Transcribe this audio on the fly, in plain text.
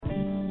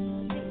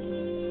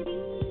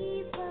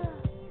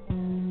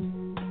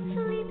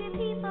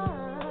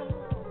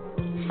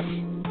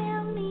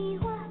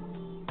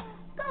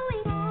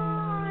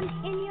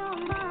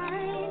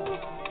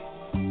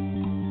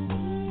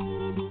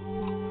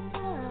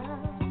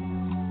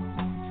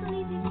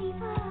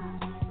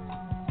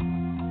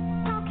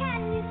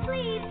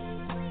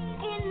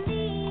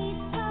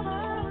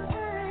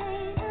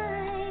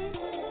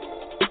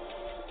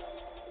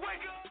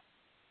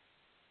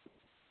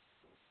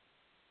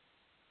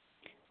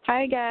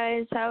Hi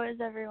guys, how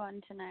is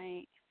everyone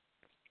tonight?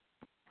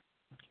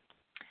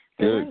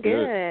 Doing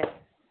good.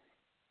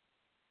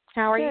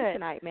 How are you Good.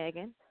 tonight,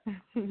 Megan?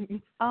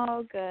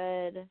 Oh,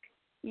 good.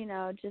 You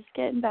know, just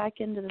getting back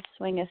into the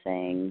swing of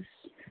things.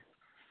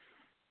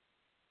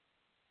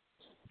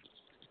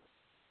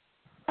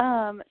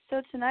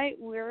 So tonight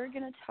we're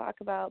going to talk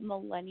about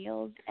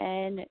millennials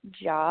and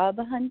job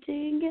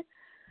hunting,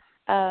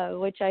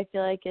 which I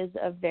feel like is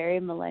a very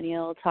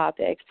millennial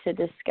topic to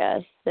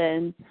discuss.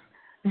 And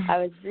I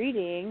was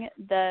reading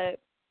that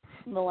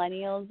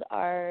millennials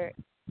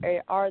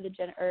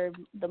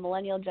the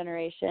millennial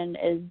generation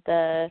is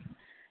the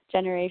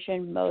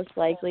generation most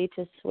likely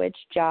to switch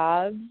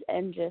jobs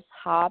and just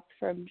hop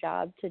from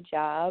job to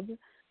job.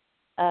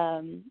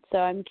 So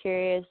I'm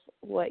curious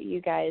what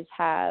you guys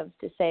have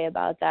to say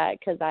about that,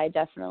 because I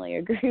definitely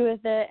agree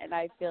with it, and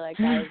I feel like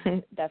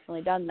I've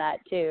definitely done that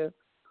too.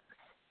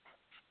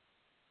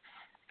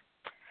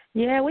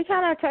 Yeah, we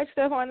kind of touched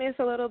up on this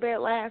a little bit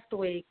last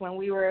week when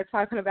we were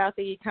talking about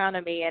the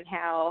economy and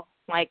how,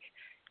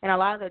 in a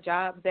lot of the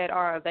jobs that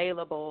are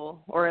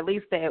available, or at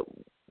least that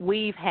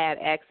we've had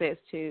access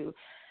to,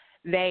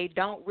 they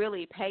don't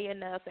really pay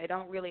enough. They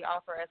don't really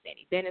offer us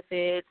any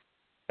benefits,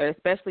 or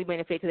especially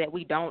benefits that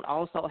we don't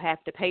also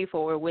have to pay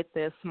for with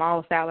the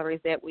small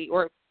salaries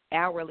or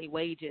hourly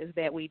wages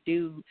that we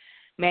do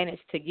manage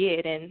to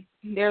get. And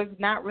there's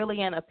not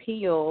really an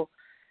appeal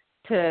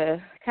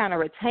to kind of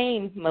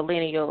retain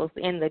millennials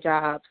in the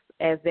jobs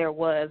as there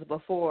was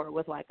before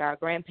with our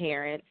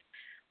grandparents,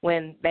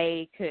 when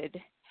they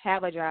could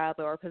have a job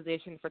or a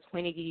position for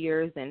 20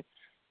 years and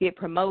get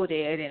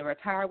promoted and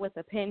retire with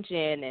a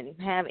pension and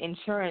have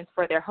insurance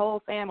for their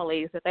whole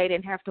families that they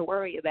didn't have to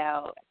worry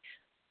about.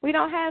 We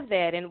don't have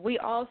that. And we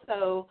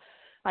also,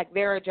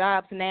 there are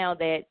jobs now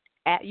that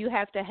you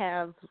have to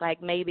have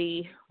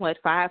maybe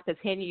 5 to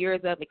 10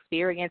 years of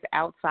experience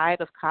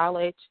outside of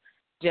college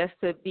just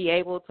to be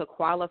able to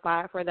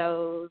qualify for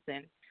those.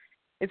 And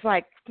it's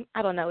I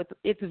don't know,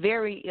 it's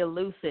very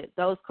elusive,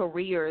 those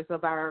careers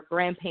of our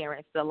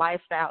grandparents, the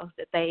lifestyles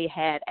that they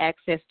had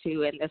access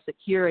to and the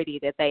security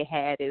that they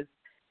had is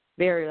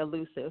very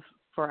elusive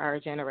for our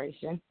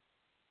generation.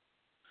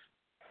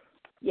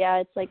 Yeah,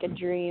 it's like a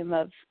dream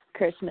of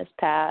Christmas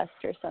past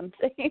or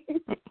something.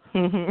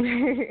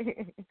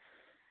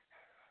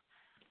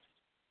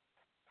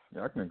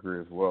 Yeah, I can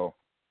agree as well.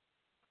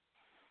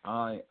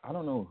 I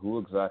don't know who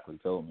exactly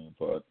told me,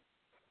 but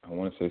I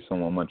want to say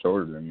someone much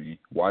older than me,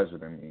 wiser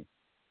than me.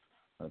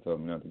 I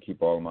told me not to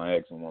keep all of my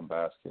eggs in one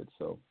basket.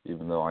 So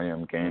even though I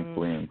am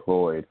gainfully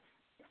employed,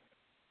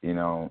 you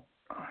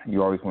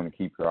always want to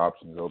keep your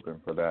options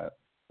open for that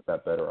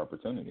better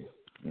opportunity.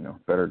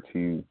 Better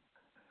to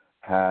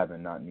have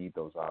and not need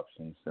those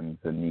options than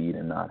to need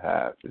and not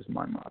have is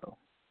my motto.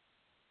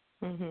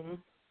 Mhm.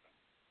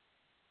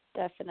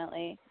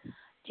 Definitely.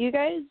 Do you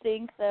guys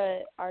think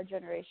that our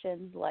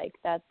generation's like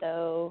that,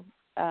 though?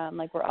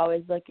 We're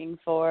always looking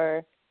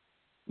for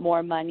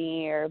more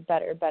money or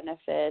better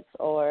benefits,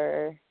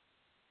 or,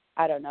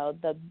 I don't know,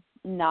 the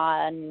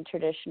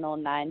non-traditional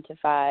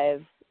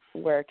 9-to-5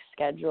 work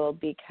schedule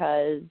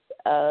because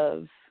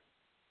of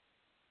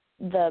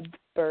the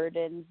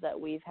burdens that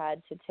we've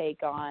had to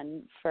take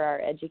on for our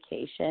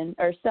education,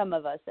 or some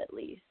of us at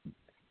least,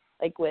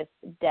 with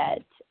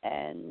debt.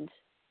 And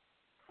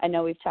I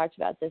know we've talked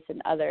about this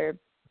in other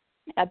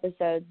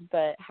episodes,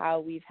 but how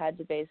we've had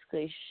to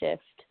basically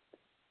shift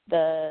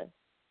the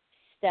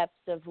steps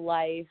of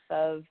life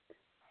of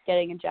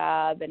getting a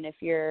job, and if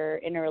you're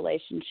in a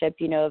relationship,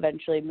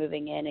 eventually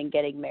moving in and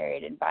getting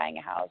married and buying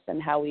a house,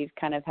 and how we've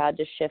kind of had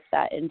to shift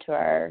that into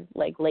our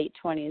late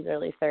 20s,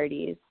 early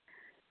 30s.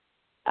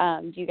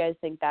 Do you guys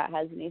think that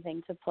has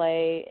anything to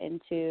play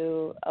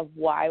into of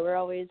why we're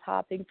always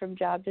hopping from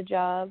job to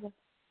job?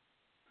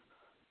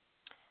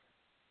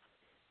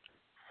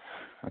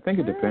 I think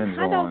it depends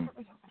on.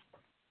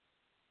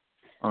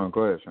 Oh,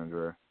 go ahead,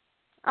 Chandra.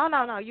 Oh,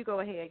 no, you go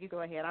ahead.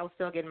 I was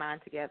still getting mine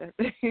together.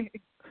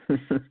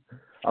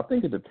 I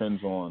think it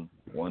depends on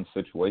one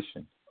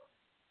situation.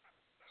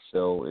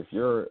 So if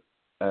you're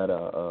at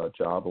a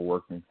job or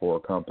working for a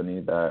company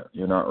that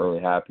you're not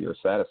really happy or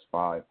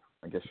satisfied,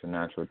 I guess your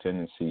natural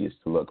tendency is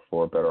to look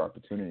for a better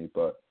opportunity.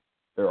 But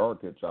there are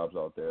good jobs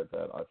out there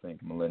that I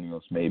think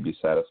millennials may be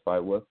satisfied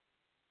with.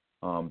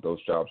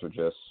 Those jobs are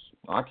just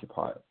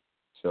occupied.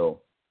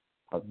 So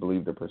I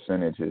believe the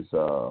percentage is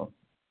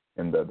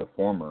in the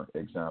former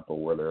example,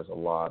 where there's a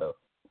lot of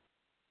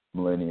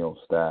millennials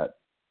that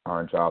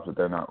are in jobs that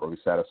they're not really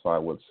satisfied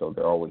with, so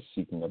they're always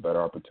seeking a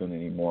better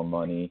opportunity, more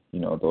money,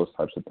 those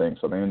types of things.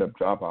 So they end up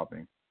job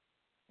hopping.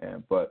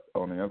 But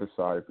on the other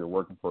side, if you're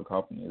working for a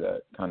company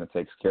that kind of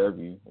takes care of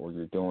you, or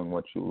you're doing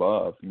what you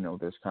love,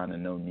 there's kind of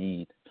no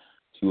need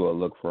to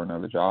look for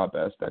another job,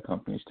 as that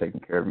company's taking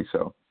care of you.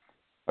 So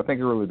I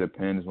think it really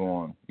depends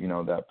on,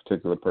 that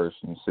particular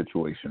person's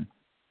situation.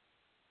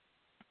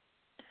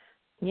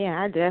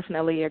 Yeah, I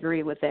definitely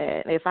agree with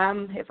that. If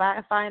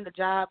I find a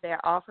job that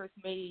offers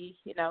me,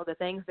 the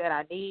things that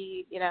I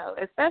need,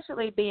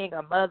 especially being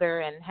a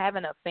mother and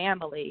having a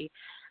family,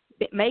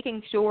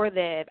 making sure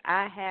that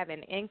I have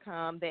an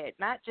income that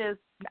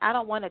I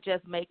don't want to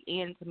just make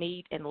ends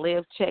meet and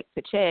live check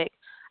to check.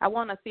 I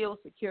want to feel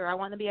secure. I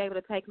want to be able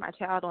to take my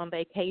child on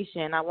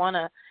vacation. I want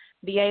to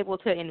be able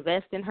to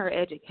invest in her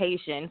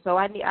education. So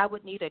I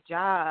would need a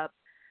job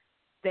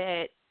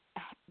that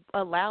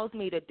allows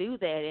me to do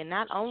that, and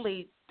not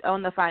only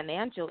on the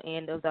financial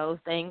end of those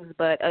things,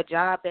 but a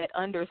job that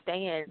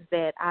understands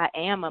that I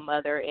am a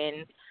mother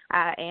and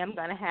I am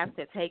going to have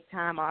to take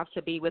time off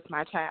to be with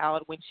my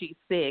child when she's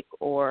sick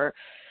or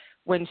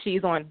when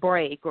she's on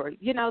break, or,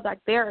 like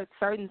there are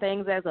certain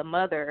things as a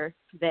mother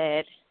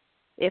that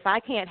if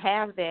I can't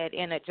have that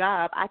in a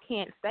job, I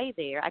can't stay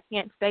there. I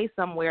can't stay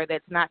somewhere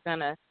that's not going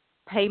to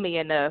pay me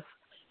enough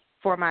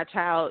for my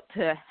child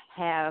to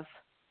have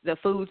the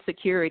food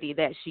security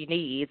that she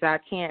needs. I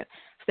can't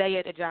stay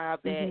at a job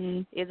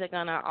that isn't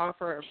going to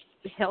offer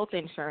health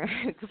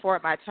insurance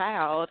for my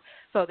child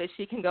so that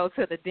she can go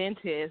to the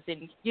dentist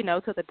and,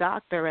 to the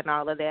doctor and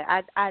all of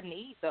that. I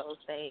need those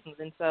things.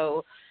 And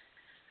so,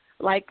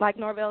 like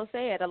Norvell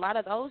said, a lot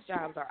of those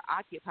jobs are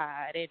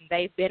occupied, and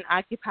they've been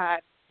occupied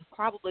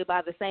probably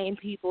by the same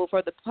people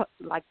for the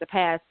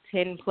past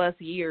 10 plus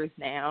years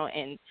now.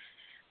 And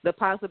the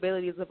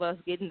possibilities of us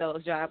getting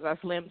those jobs are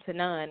slim to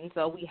none.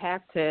 So we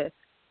have to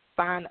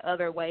find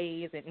other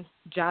ways and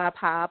job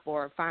hop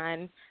or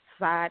find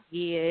side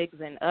gigs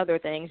and other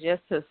things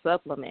just to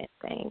supplement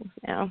things,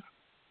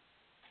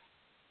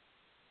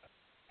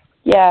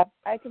 Yeah,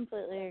 I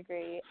completely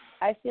agree.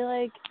 I feel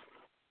like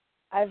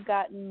I've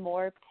gotten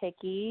more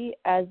picky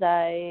as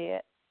I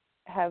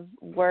have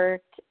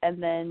worked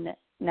and then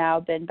now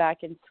been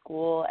back in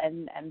school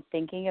and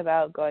thinking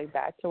about going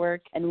back to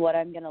work and what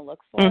I'm going to look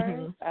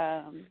for.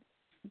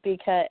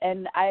 Because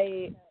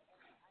I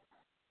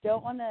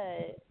don't want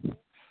to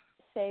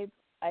say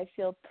I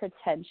feel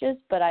pretentious,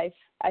 but I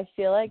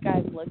feel like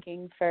I'm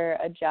looking for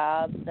a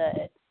job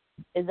that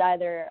is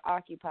either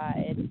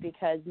occupied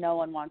because no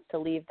one wants to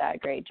leave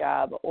that great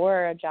job,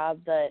 or a job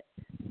that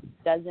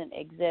doesn't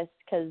exist.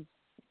 Because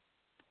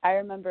I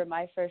remember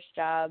my first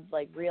job,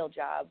 like real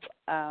job,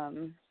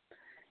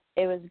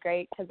 it was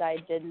great because I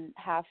didn't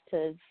have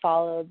to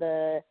follow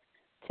the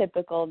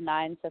typical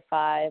 9 to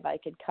 5. I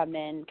could come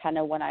in kind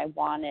of when I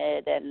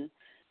wanted and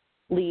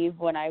leave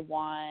when I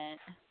want.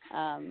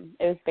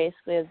 It was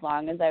basically as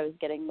long as I was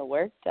getting the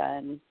work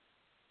done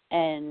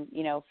and,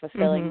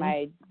 fulfilling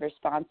my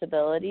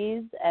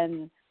responsibilities.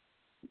 And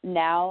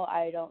now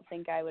I don't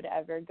think I would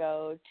ever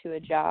go to a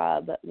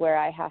job where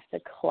I have to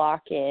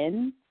clock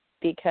in,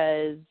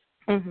 because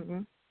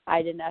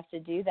I didn't have to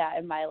do that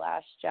in my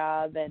last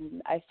job.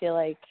 And I feel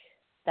like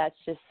that's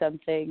just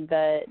something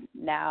that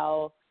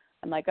now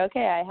I'm like,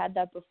 okay, I had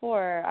that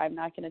before. I'm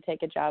not going to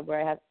take a job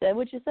where I have to,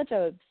 which is such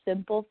a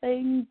simple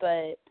thing,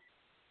 but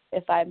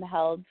if I'm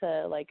held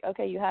to, like,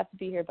 okay, you have to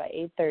be here by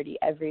 8:30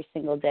 every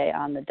single day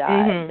on the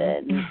dot,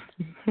 then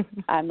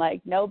I'm like,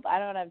 nope, I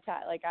don't have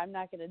time. Like, I'm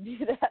not going to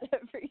do that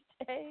every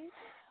day,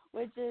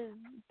 which is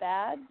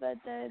bad. But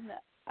then,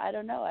 I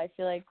don't know, I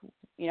feel like,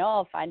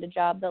 I'll find a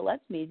job that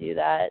lets me do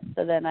that,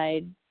 so then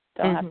I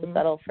don't have to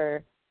settle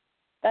for,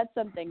 that's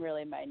something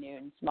really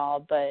minute and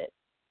small, but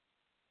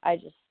I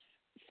just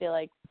feel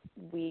like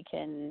we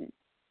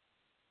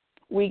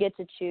get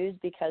to choose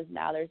because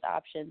now there's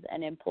options,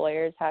 and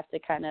employers have to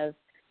kind of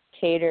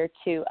cater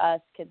to us,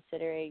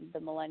 considering the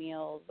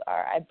millennials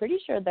are, I'm pretty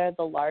sure they're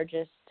the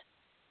largest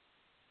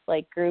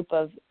group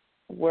of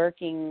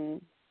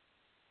the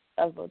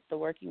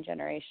working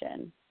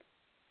generation.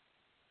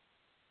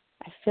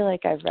 I feel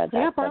like I've read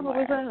that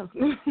somewhere.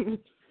 Probably so.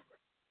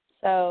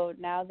 So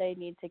now they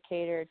need to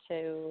cater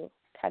to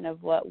kind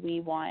of what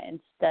we want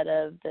instead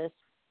of this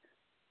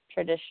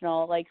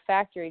traditional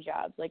factory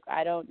jobs.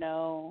 I don't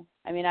know,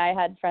 I mean, I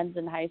had friends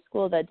in high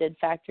school that did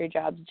factory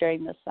jobs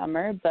during the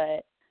summer,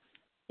 but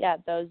yeah,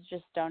 those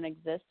just don't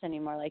exist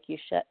anymore, like you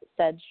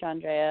said,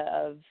 Chandrea,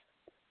 of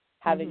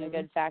having a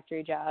good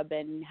factory job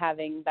and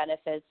having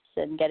benefits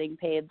and getting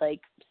paid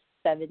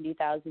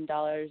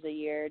 $70,000 a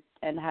year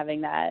and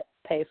having that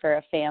pay for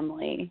a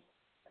family.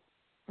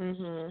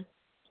 And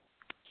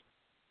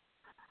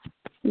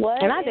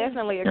What I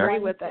definitely agree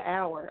with the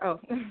hour.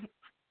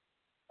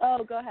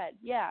 Oh, go ahead.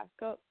 Yeah,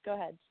 go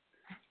ahead.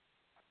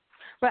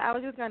 But I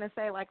was just going to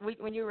say,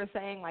 when you were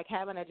saying,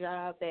 having a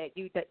job that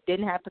you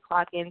didn't have to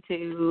clock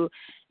into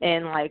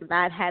and,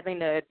 not having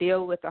to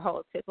deal with the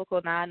whole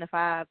typical 9 to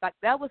 5,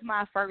 that was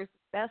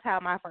that's how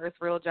my first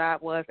real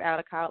job was out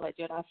of college.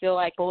 And I feel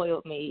like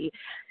spoiled me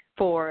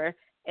for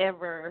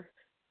ever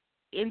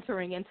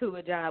entering into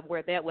a job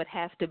where that would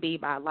have to be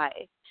my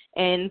life.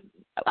 And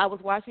I was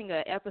watching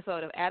an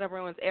episode of Adam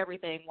Ruins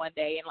Everything one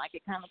day, and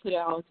it kind of put it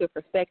all into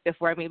perspective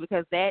for me,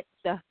 because the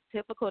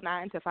typical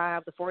 9 to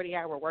 5, the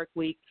 40-hour work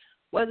week,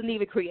 wasn't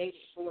even created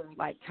for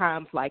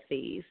times like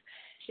these.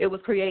 It was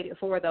created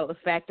for those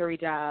factory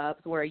jobs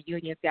where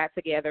unions got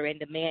together and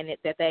demanded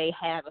that they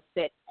have a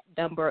set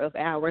number of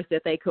hours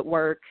that they could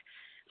work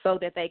so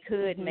that they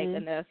could make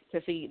enough to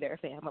feed their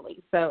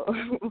families. So,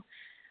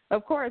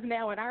 of course,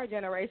 now in our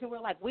generation, we're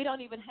we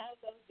don't even have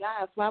those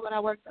jobs. Why would I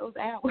work those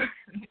hours?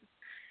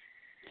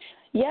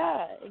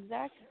 Yeah,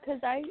 exactly.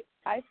 Because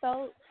I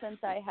felt since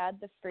I had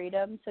the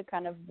freedom to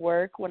kind of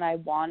work when I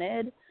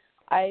wanted,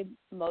 I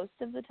most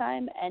of the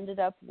time ended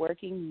up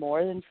working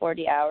more than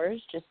 40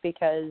 hours just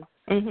because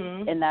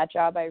in that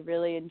job I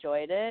really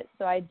enjoyed it.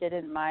 So I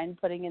didn't mind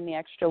putting in the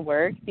extra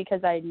work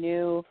because I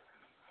knew,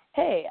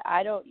 hey,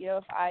 I don't,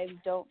 if I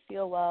don't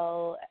feel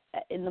well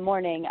in the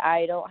morning,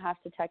 I don't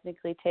have to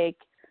technically take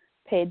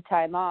paid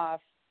time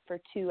off for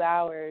 2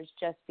 hours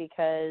just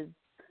because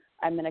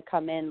I'm going to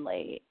come in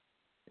late.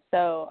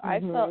 So I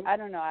felt, I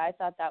don't know, I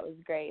thought that was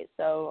great.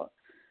 So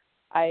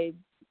I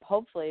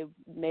hopefully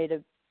made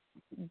an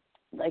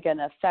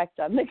effect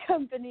on the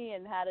company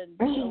and had a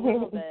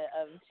little bit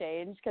of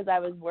change because I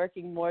was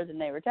working more than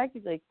they were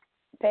technically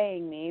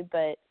paying me,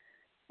 but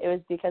it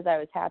was because I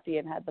was happy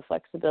and had the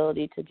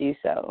flexibility to do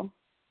so.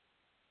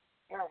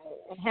 Right.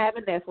 And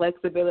having that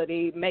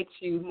flexibility makes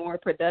you more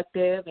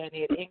productive, and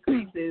it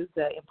increases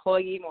the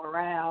employee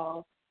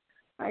morale.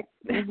 Like,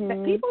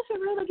 people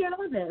should really get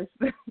on this.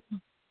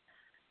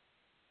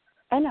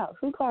 I know.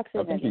 Who clocks in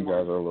I think anymore?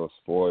 you guys are a little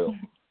spoiled.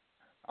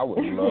 I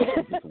would love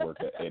to get to work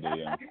at 8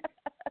 a.m.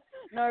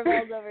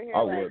 Norval's over here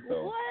would,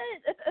 though.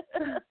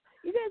 What?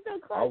 You guys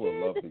don't clock in? I would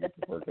love to get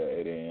to work at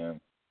 8 a.m.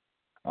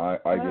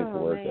 I get to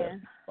work at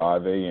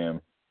 5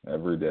 a.m.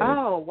 every day.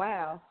 Oh,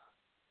 wow.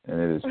 And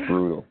it is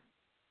brutal.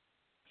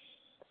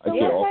 So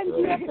what time do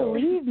you have to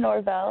leave,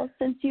 Norval,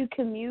 since you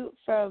commute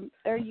from,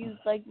 or you,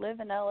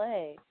 live in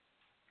L.A.?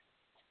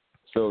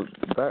 So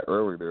that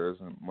early there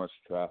isn't much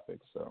traffic,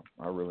 so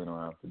I really don't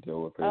have to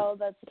deal with it. Oh,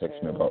 that's true. It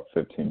takes me true. about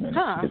 15 minutes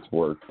to get to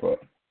work, but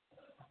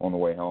on the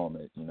way home,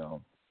 it's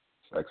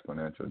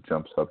exponential. It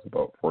jumps up to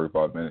about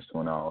 45 minutes to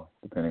an hour,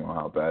 depending on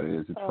how bad it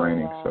is. It's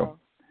raining, so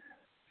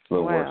it's a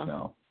little worse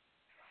now.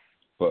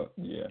 But,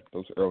 yeah,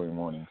 those early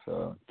mornings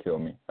kill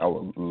me. I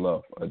would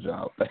love a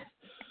job that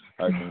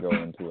I can go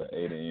into at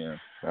 8 a.m.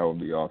 That would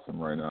be awesome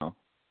right now.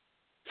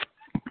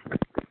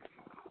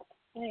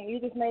 Man, you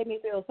just made me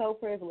feel so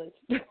privileged.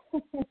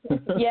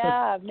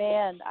 Yeah,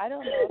 man. I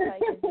don't know if I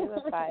could do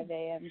a 5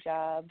 a.m.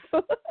 job.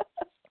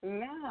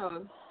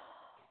 No.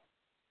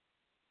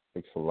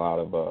 Takes a lot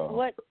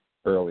of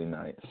early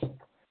nights.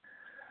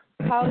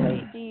 How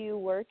late do you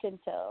work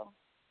until?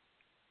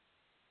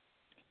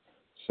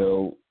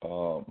 So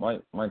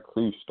my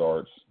crew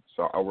starts.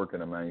 So I work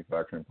in a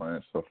manufacturing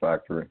plant, so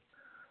factory.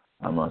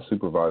 I'm a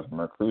supervisor.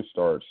 My crew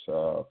starts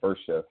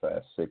first shift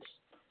at 6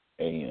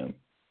 a.m.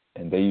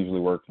 and they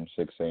usually work from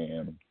 6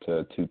 a.m.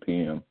 to 2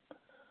 p.m.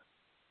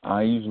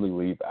 I usually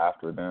leave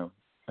after them,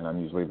 and I'm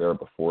usually there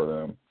before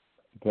them.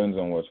 Depends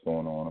on what's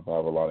going on. If I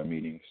have a lot of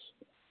meetings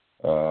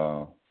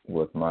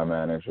with my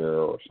manager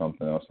or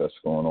something else that's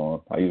going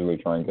on, I usually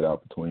try and get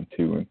out between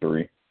 2 and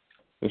 3.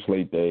 There's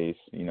late days.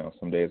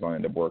 Some days I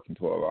end up working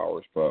 12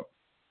 hours, but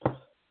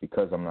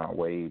because I'm not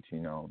wage,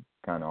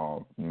 kind of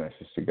all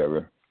meshes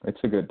together.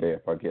 It's a good day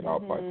if I get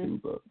out by 2,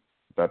 but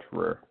that's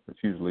rare. It's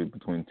usually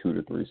between 2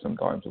 to 3,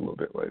 sometimes a little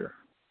bit later.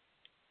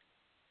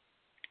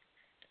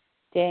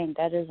 Dang,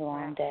 that is a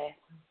long day.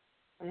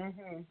 I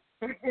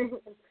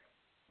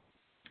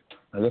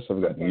guess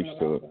I've gotten used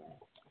to it.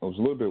 It was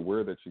a little bit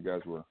weird that you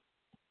guys were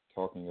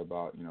talking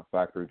about,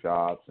 factory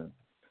jobs and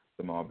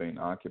them all being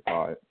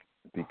occupied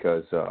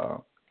because, I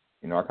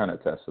kind of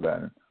attest to that.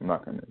 And I'm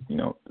not going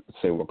to,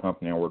 say what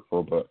company I work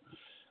for, but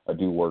I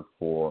do work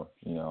for,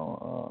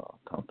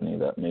 a company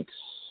that makes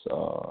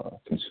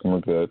consumer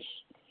goods.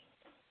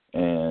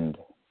 And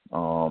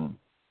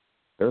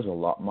there's a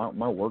lot.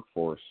 My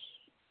workforce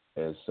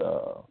is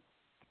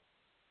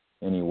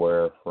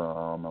anywhere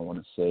from, I want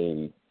to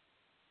say,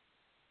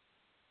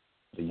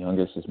 the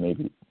youngest is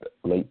maybe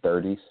late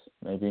 30s,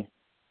 maybe.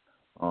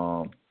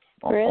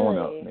 Really? On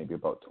up, maybe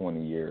about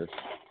 20 years.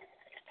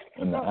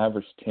 And the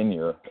average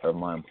tenure of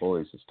my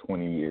employees is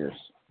 20 years.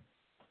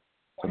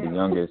 So the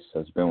youngest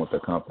has been with the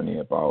company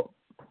about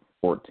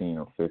 14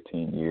 or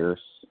 15 years,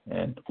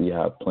 and we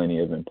have plenty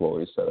of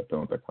employees that have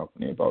been with the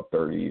company about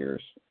 30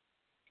 years,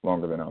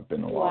 longer than I've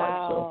been alive.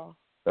 Wow. So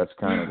that's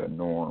kind of the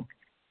norm.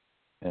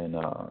 And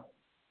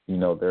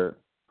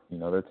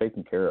they're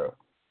taken care of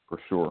for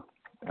sure.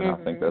 And I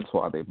think that's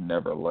why they've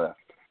never left.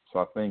 So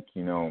I think,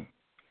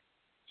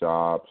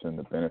 jobs and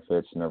the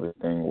benefits and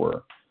everything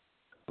were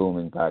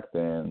booming back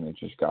then. They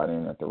just got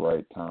in at the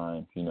right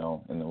time, in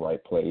the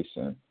right place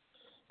and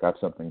got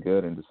something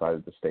good and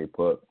decided to stay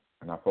put.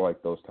 And I feel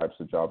like those types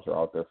of jobs are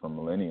out there for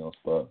millennials,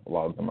 but a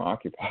lot of them are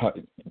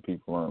occupied and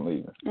people aren't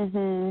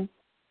leaving.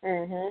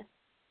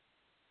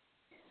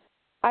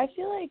 I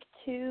feel like,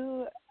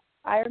 too,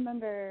 I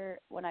remember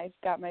when I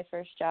got my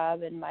first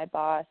job and my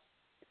boss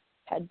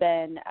had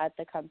been at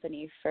the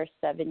company for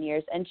 7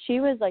 years, and she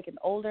was like an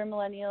older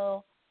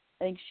millennial.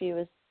 I think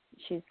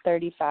she's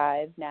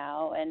 35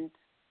 now, and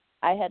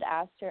I had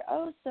asked her,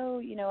 oh, so,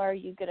 are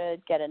you going to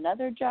get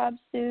another job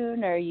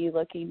soon? Or are you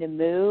looking to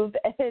move?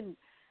 And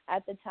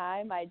at the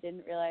time, I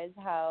didn't realize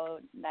how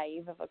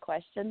naive of a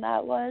question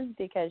that was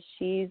because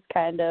she's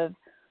kind of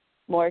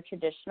more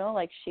traditional,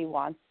 like she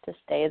wants to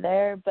stay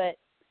there. But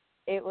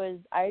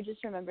I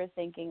just remember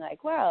thinking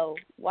like, wow,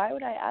 why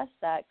would I ask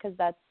that? Because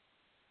that's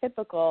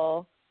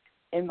typical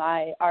in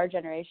our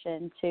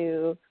generation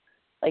to,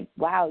 like,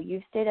 wow,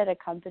 you've stayed at a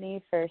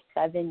company for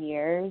 7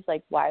 years.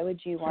 Like, why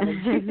would you want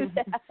to do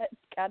that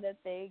kind of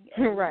thing?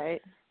 And,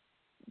 right.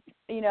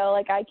 you know,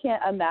 like, I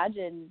can't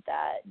imagine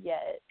that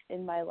yet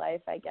in my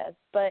life, I guess.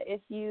 But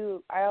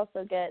I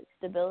also get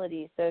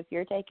stability. So if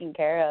you're taken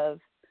care of,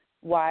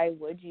 why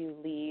would you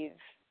leave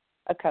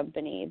a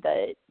company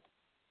that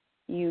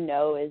you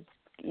know is,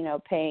 you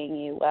know, paying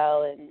you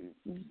well and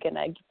going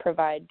to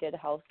provide good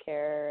health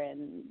care?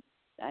 And,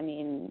 I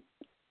mean,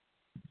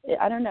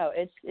 I don't know.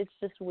 It's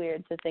just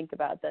weird to think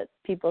about that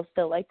people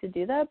still like to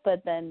do that,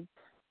 but then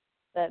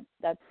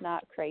that's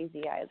not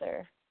crazy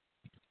either.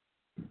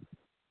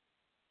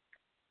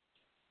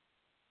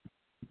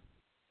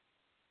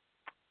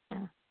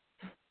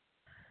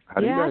 How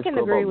do you guys I can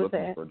go agree about with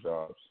looking that. for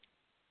jobs?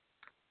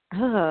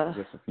 I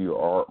guess if you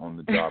are on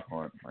the job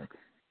hunt, like,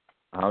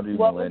 how do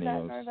What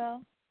millennials? was that,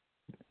 Norvell?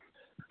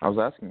 I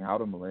was asking, how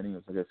do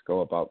millennials, I guess,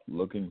 go about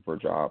looking for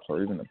jobs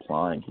or even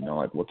applying? You know,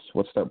 like,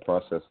 what's that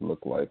process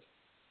look like?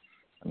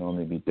 I know it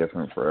may be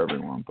different for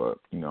everyone, but,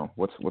 you know,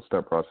 what's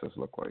that process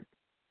look like?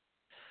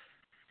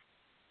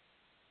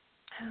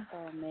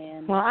 Oh,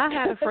 man. Well, I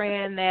had a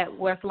friend that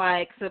was,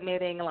 like,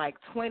 submitting, like,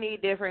 20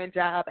 different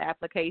job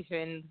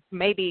applications,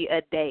 maybe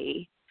a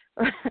day.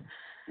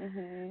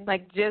 Mhm.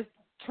 Like, just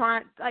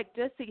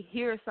to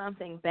hear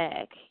something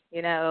back,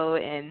 you know.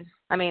 And,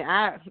 I mean,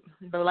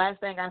 the last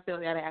thing I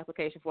filled out an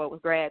application for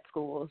was grad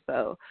school.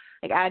 So,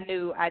 like, I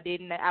knew I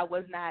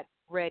was not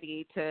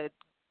ready to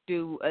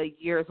do a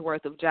year's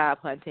worth of job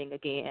hunting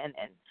again.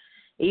 And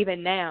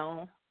even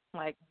now,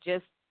 like,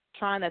 just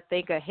trying to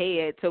think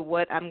ahead to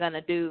what I'm going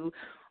to do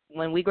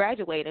when we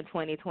graduate in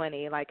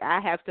 2020. Like,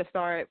 I have to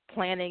start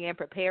planning and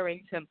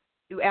preparing to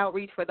do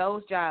outreach for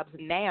those jobs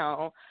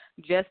now,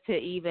 just to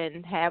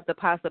even have the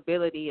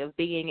possibility of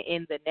being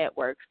in the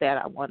networks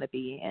that I want to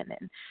be in.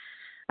 And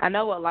I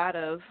know a lot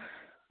of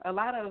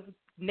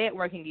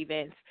networking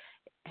events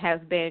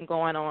has been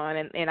going on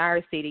in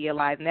our city a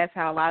lot, and that's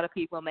how a lot of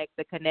people make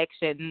the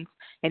connections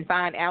and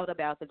find out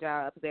about the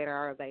jobs that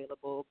are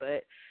available.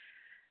 But,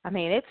 I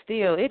mean, it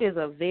is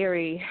a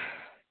very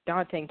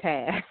daunting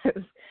task.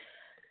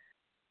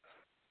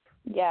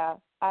 Yeah,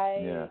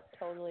 I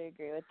totally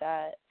agree with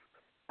that.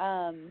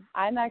 I'm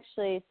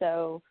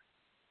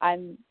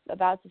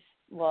about to,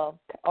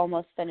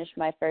 almost finish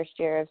my first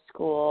year of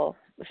school.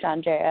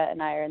 Shandrea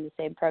and I are in the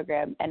same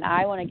program, and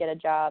I want to get a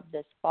job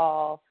this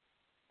fall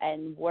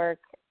and work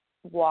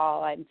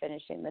while I'm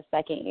finishing the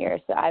second year.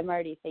 So I'm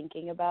already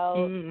thinking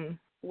about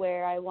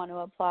where I want to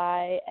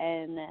apply,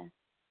 and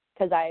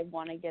because I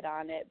want to get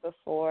on it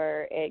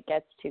before it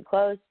gets too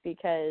close,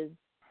 because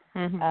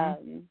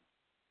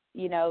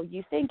you know,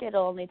 you think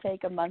it'll only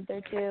take a month or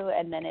two,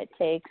 and then it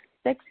takes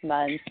 6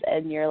 months,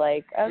 and you're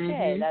like,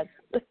 okay,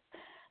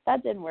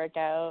 that didn't work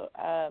out.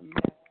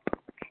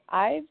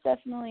 I've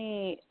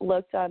definitely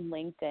looked on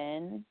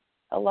LinkedIn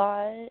a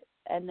lot,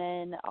 and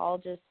then I'll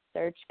just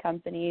search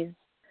companies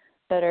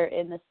that are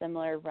in the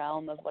similar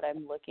realm of what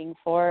I'm looking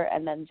for,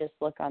 and then just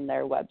look on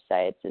their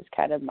websites is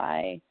kind of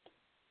I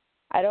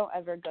don't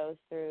ever go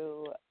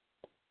through,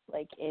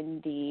 like,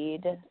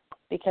 Indeed,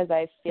 because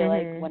I feel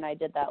like when I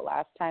did that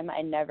last time,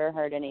 I never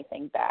heard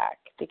anything back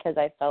because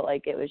I felt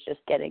like it was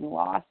just getting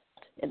lost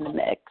in the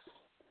mix.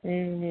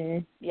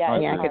 Yeah,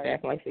 I could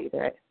definitely see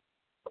that.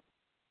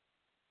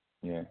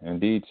 Yeah,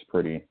 Indeed's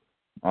pretty,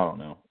 I don't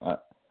know. I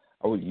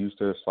would use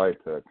their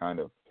site to kind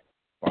of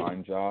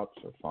find jobs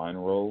or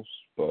find roles,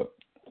 but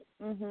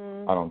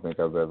I don't think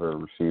I've ever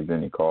received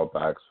any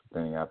callbacks with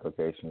any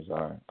applications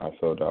I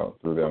filled out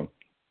through them.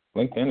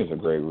 LinkedIn is a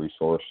great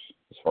resource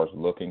as far as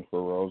looking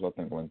for roles. I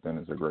think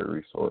LinkedIn is a great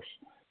resource.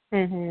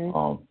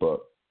 But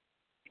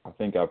I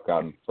think I've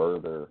gotten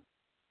further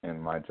in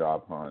my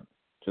job hunt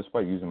just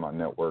by using my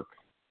network,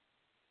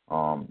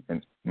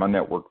 and my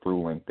network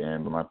through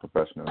LinkedIn, but my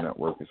professional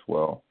network as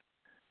well.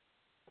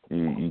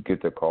 You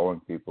get to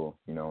calling people,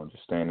 you know, and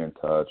just staying in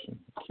touch and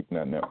keeping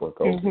that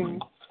network open,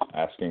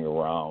 asking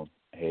around,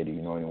 hey, do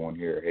you know anyone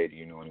here? Hey, do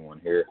you know anyone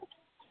here?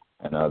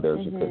 And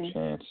there's a good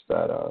chance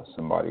that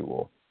somebody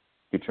will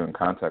get you in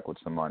contact with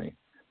somebody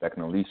that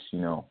can at least,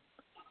 you know,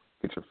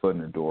 get your foot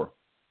in the door.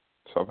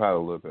 So I've had a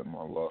little bit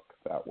more luck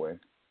that way.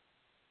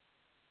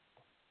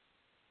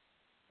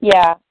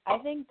 Yeah, I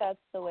think that's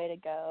the way to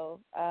go.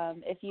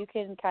 If you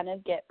can kind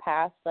of get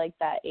past, like,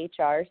 that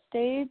HR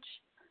stage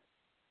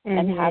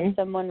and have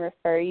someone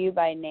refer you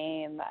by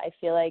name, I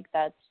feel like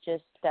that's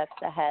just steps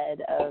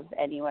ahead of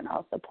anyone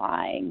else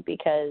applying,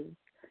 because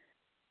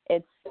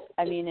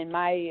in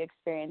my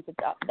experience, the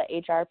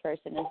HR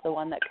person is the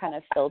one that kind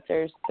of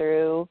filters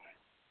through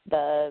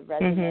the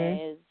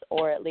resumes,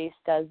 or at least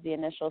does the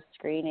initial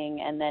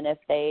screening. And then if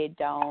they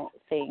don't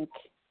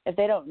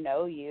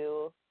know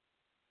you,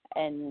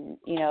 and,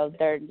 you know,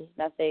 they're just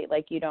nothing,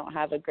 like, you don't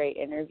have a great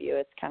interview,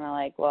 it's kind of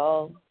like,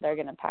 well, they're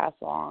going to pass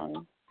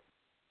along.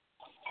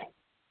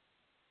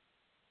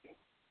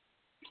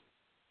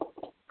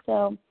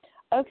 So,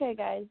 okay,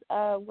 guys,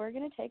 we're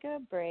going to take a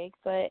break,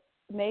 but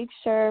make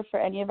sure for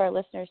any of our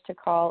listeners to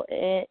call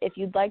in. If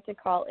you'd like to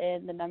call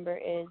in, the number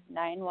is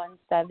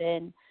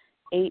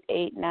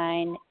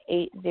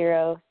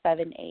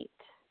 917-889-8078.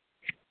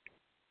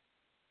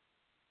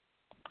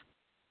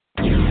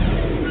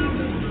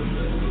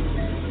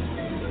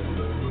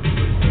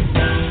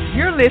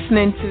 You're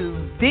listening to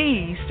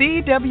the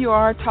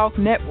CWR Talk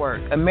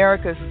Network,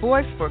 America's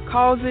voice for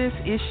causes,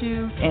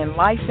 issues, and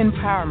life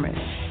empowerment.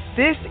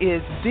 This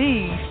is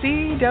the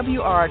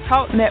CWR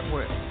Talk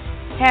Network.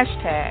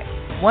 Hashtag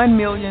 1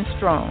 million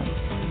strong.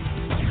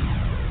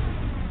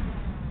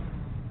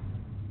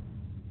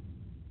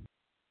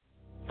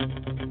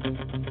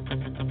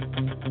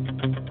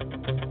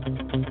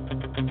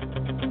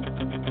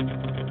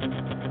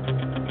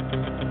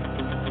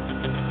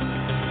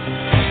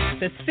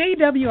 The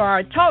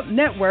CWR Talk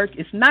Network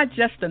is not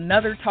just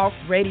another talk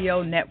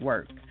radio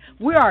network.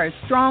 We are a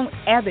strong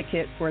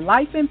advocate for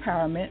life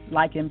empowerment,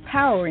 like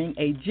empowering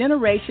a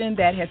generation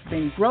that has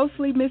been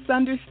grossly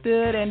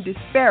misunderstood and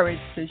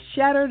disparaged to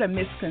shatter the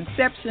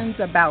misconceptions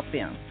about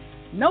them.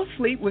 No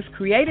Sleep was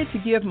created to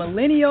give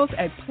millennials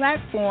a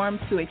platform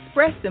to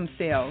express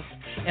themselves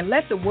and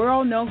let the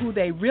world know who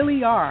they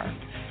really are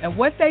and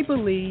what they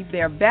believe,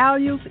 their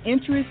values,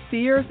 interests,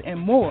 fears, and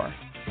more.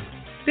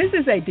 This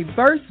is a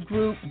diverse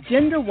group,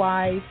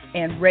 gender-wise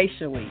and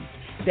racially,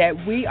 that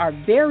we are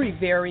very,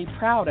 very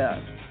proud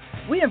of.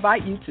 We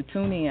invite you to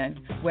tune in,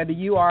 whether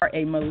you are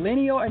a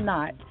millennial or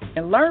not,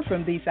 and learn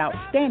from these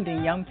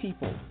outstanding young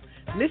people.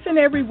 Listen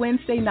every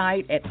Wednesday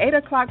night at 8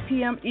 o'clock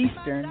p.m.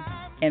 Eastern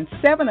and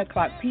 7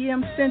 o'clock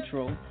p.m.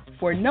 Central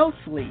for No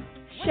Sleep,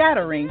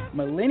 Shattering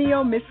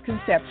Millennial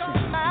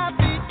Misconceptions.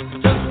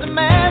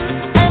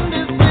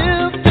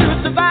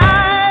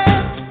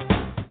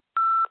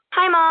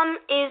 Hi, Mom.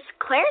 Is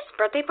Claire's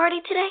birthday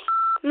party today?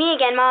 Me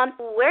again, Mom.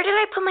 Where did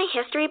I put my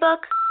history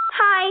book?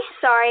 Hi.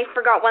 Sorry,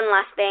 forgot one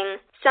last thing.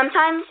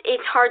 Sometimes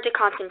it's hard to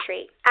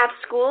concentrate. At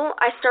school,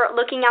 I start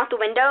looking out the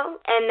window,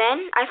 and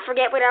then I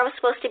forget what I was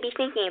supposed to be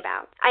thinking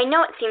about. I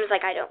know it seems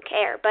like I don't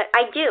care, but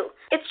I do.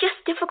 It's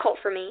just difficult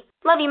for me.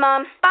 Love you,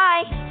 Mom.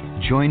 Bye.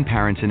 Join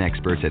parents and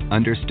experts at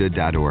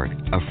understood.org,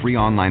 a free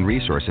online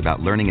resource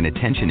about learning and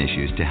attention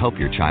issues to help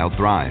your child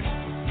thrive.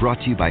 Brought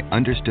to you by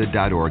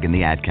understood.org and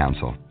the Ad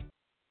Council.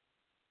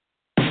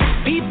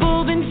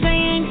 People been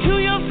saying to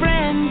your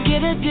friend,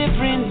 get a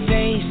different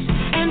face,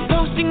 and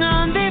posting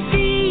on their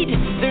feed,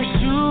 they're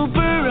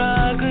super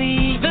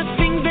ugly. The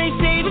things they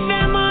say to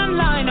them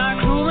online are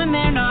cruel and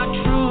they're not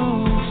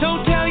true. So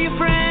tell your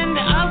friend,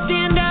 I'll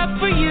stand up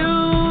for you.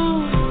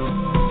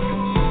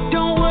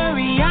 Don't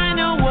worry, I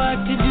know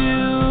what to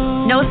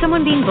do. Know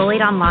someone being bullied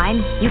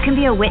online? You can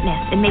be a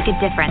witness and make a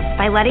difference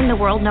by letting the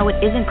world know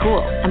it isn't cool,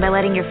 and by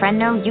letting your friend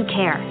know you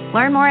care.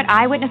 Learn more at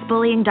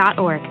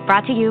eyewitnessbullying.org,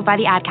 brought to you by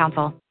the Ad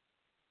Council.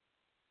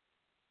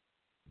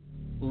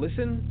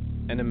 Listen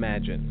and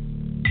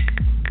imagine.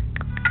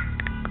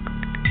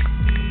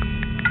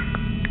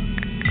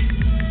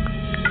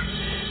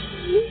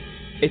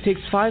 It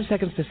takes 5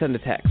 seconds to send a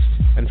text,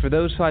 and for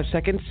those 5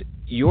 seconds,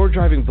 you're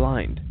driving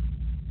blind.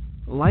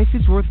 Life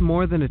is worth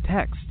more than a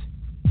text.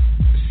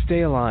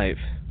 Stay alive.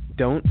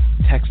 Don't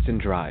text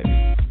and drive.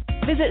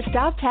 Visit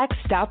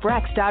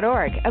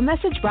StopTextStopWrecks.org, a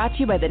message brought to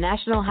you by the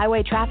National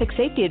Highway Traffic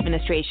Safety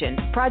Administration,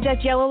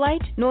 Project Yellow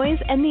Light, Noise,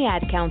 and the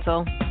Ad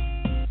Council.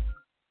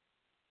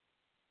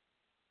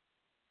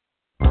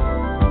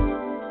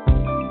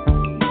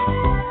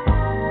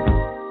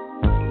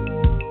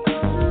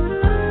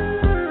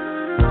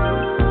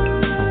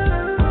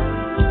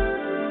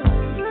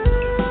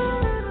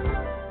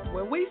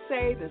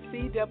 The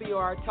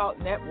CWR Talk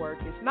Network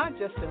is not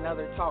just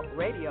another talk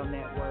radio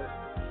network.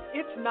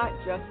 It's not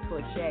just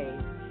cliche.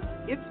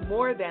 It's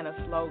more than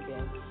a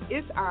slogan.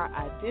 It's our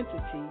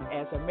identity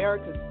as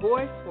America's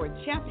voice for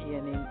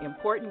championing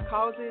important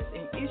causes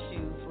and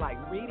issues like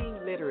reading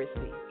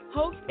literacy.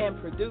 Host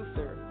and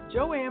producer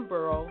Joanne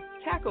Burrow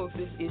tackles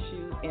this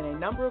issue in a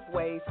number of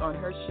ways on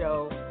her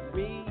show,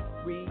 Read,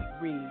 Read,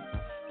 Read,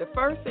 the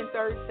first and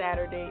third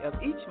Saturday of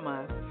each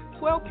month,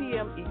 12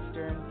 p.m.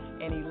 Eastern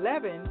and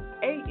 11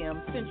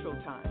 a.m. Central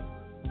Time.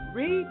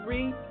 Read,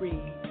 Read,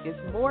 Read is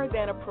more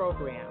than a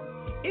program.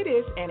 It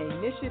is an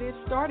initiative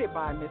started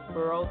by Ms.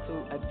 Burrow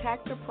to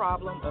attack the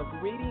problem of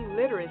reading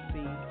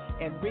literacy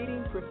and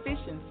reading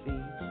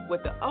proficiency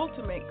with the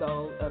ultimate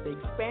goal of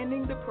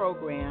expanding the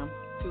program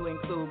to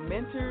include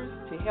mentors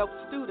to help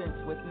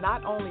students with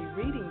not only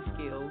reading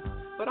skills,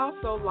 but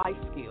also life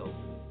skills.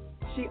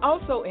 She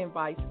also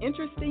invites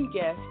interesting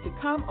guests to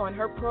come on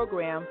her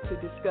program to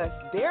discuss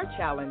their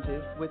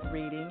challenges with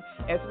reading,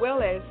 as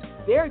well as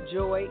their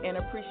joy and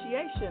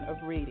appreciation of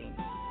reading.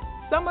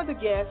 Some of the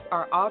guests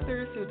are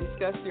authors who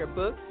discuss their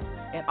books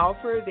and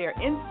offer their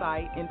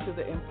insight into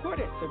the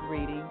importance of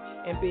reading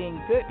and being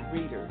good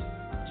readers.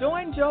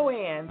 Join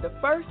Joanne the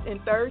first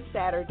and third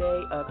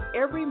Saturday of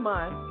every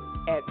month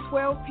at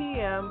 12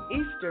 p.m.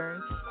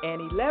 Eastern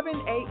and 11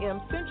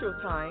 a.m. Central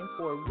Time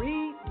for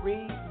Read,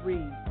 Read,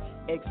 Read,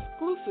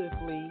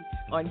 exclusively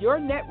on your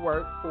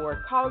network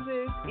for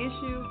causes,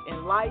 issues,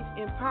 and life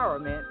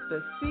empowerment,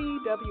 the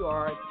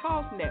CWR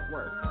Talk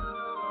Network.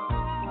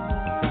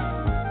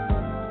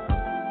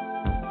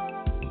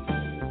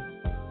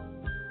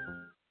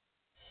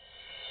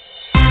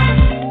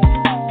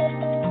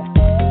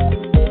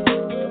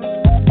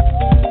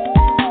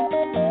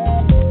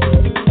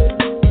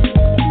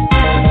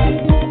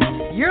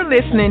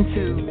 Listening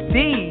to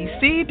the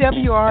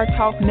CWR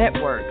Talk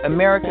Network,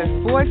 America's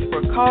voice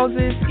for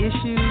causes,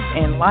 issues,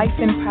 and life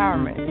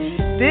empowerment.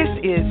 This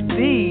is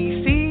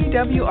the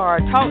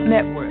CWR Talk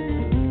Network.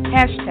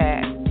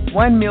 Hashtag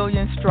 1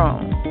 million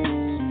strong.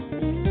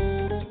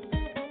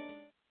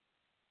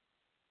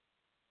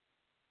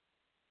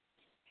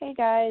 Hey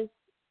guys,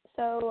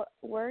 so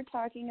we're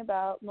talking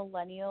about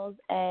millennials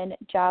and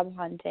job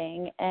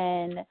hunting,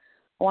 and I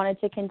wanted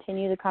to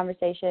continue the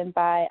conversation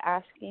by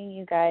asking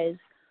you guys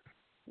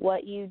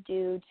what you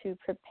do to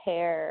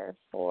prepare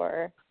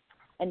for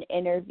an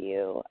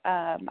interview.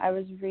 I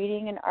was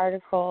reading an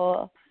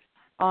article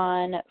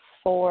on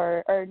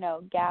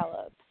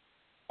Gallup,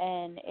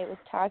 and it was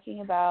talking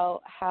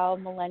about how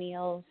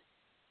millennials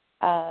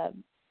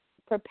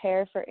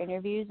prepare for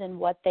interviews and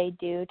what they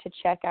do to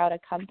check out a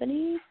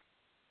company.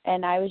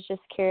 And I was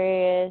just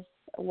curious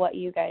what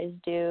you guys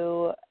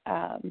do.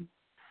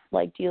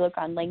 Do you look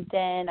on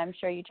LinkedIn? I'm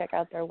sure you check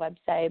out their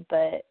website,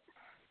 but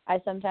I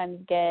sometimes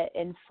get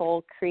in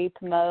full creep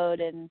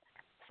mode and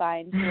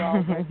find who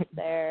all works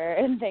there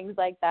and things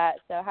like that.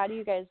 So how do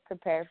you guys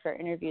prepare for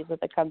interviews with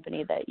a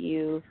company that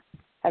you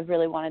have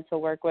really wanted to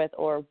work with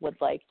or would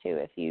like to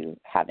if you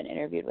haven't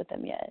interviewed with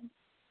them yet?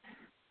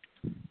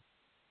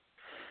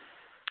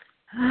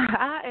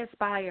 I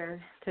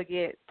aspire to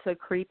get to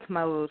creep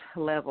mode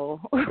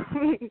level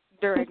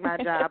during my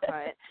job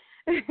hunt.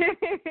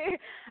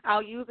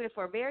 I'll use it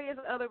for various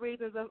other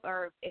reasons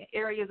or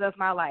areas of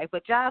my life,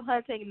 but job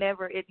hunting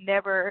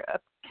never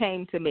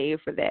came to me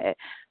for that.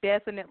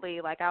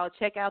 Definitely, I'll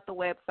check out the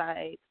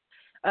website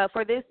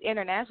for this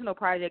international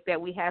project that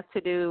we have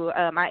to do.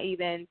 I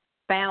even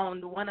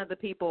found one of the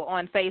people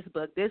on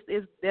Facebook. This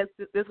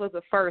was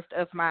the first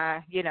of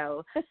my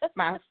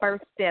my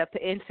first step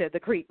into the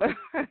creep.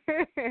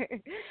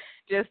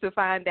 Just to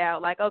find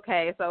out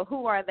okay, so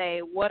who are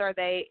they? What are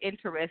they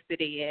interested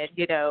in?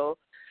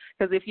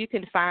 Because if you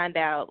can find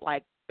out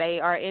they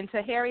are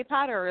into Harry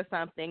Potter or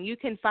something, you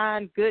can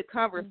find good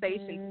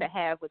conversations to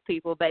have with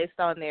people based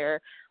on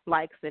their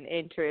likes and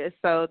interests.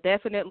 So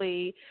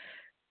definitely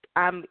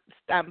I'm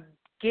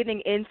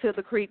getting into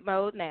the creep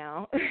mode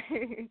now.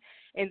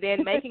 And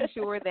then making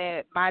sure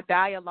that my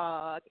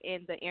dialogue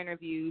in the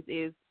interviews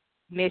is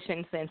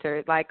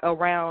mission-centered,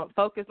 around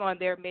focus on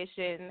their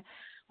mission,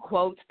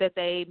 quotes that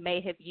they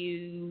may have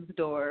used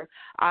or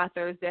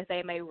authors that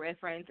they may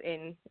reference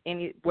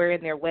anywhere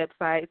in their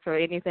websites or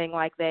anything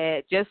like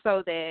that, just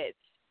so that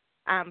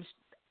I'm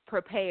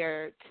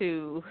prepared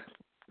to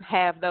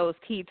have those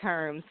key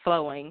terms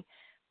flowing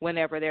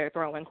whenever they're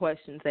throwing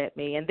questions at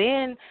me. And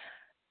then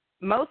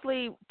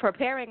mostly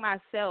preparing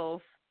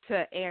myself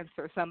to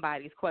answer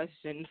somebody's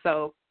question.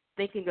 So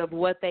thinking of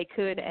what they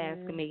could ask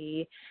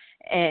me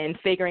and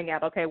figuring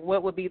out, okay,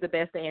 what would be the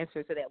best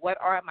answer to that? What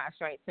are my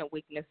strengths and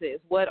weaknesses?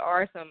 What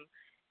are some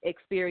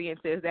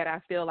experiences that I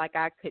feel like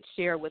I could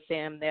share with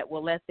them that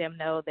will let them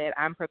know that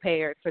I'm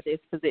prepared for this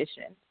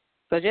position?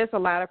 So just a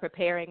lot of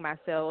preparing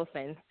myself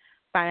and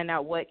finding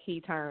out what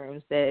key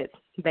terms that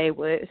they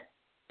would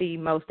be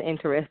most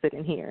interested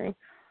in hearing.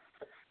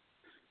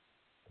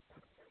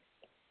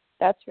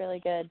 That's really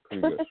good.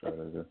 Pretty good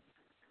strategy.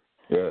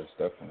 Yeah, it's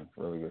definitely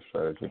a really good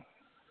strategy.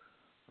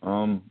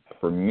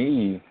 For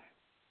me,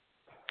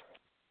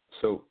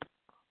 so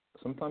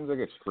sometimes I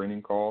get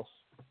screening calls.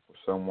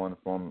 Someone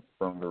from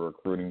the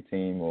recruiting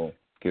team will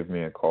give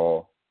me a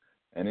call,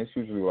 and it's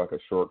usually a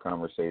short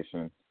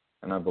conversation.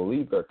 And I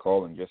believe they're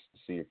calling just to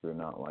see if you're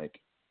not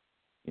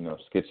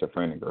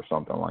schizophrenic or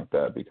something like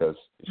that, because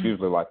it's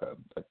usually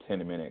a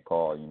 10-minute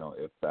call,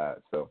 if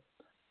that. So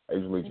I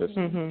usually just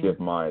give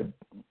my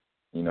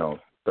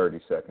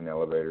 30-second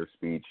elevator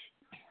speech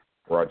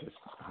where I just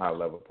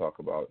high-level talk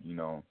about,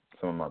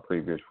 some of my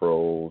previous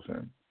roles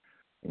and,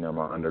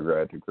 my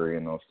undergrad degree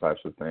and those types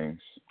of things.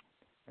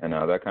 And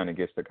that kind of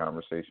gets the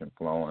conversation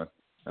flowing.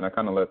 And I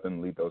kind of let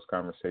them lead those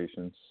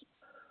conversations.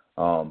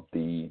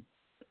 The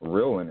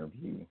real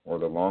interview or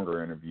the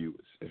longer interview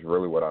is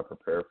really what I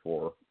prepare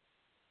for.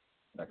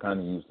 I kind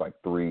of use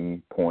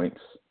 3 points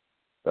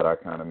that I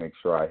kind of make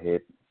sure I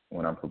hit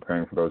when I'm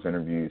preparing for those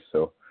interviews.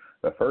 So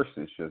the first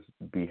is just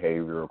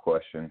behavioral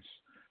questions.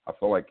 I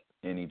feel like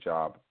any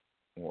job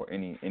or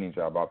any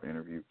job I've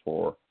interviewed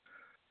for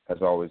has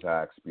always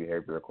asked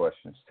behavioral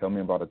questions. Tell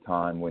me about a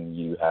time when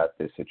you had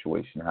this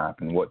situation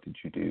happen. What did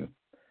you do?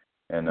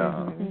 And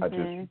I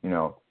just,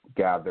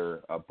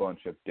 gather a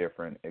bunch of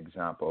different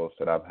examples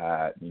that I've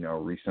had,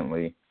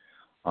 recently,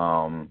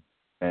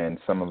 and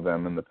some of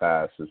them in the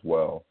past as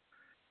well,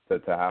 to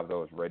have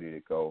those ready to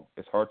go.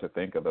 It's hard to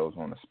think of those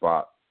on the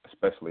spot,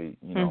 especially,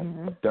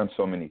 I've done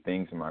so many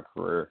things in my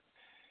career,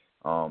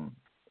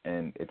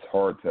 and it's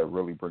hard to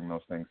really bring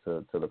those things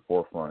to the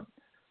forefront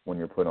when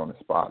you're put on the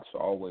spot. So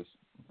I always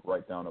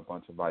write down a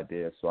bunch of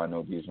ideas so I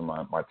know these are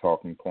my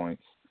talking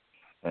points,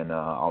 and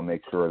I'll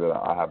make sure that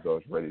I have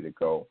those ready to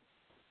go.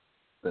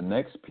 The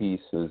next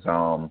piece is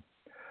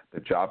the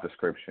job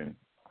description.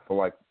 I feel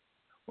like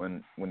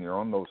when you're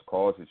on those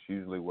calls, it's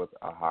usually with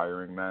a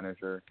hiring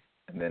manager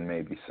and then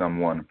maybe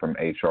someone from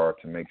HR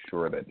to make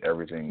sure that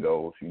everything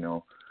goes,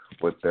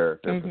 with their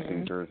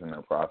procedures and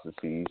their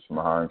processes from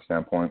a hiring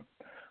standpoint.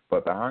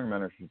 But the hiring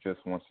manager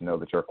just wants to know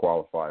that you're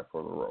qualified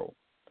for the role.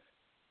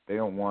 They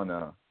don't want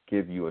to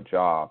give you a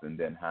job and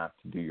then have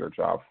to do your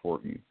job for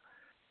you.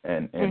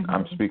 And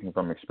I'm speaking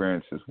from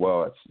experience as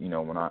well. It's,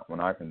 when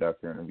I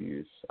conduct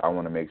interviews, I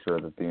want to make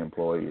sure that the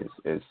employee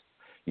is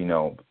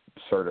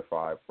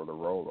certified for the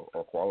role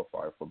or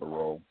qualified for the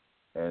role.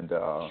 And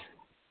the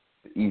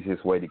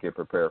easiest way to get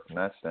prepared from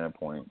that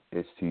standpoint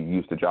is to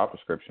use the job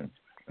description.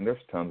 And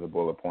there's tons of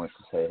bullet points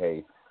to say,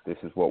 hey, this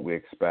is what we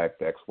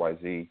expect, X, Y,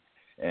 Z,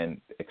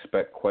 and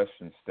expect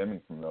questions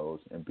stemming from those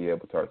and be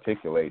able to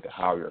articulate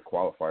how you're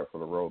qualified for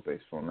the role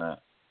based on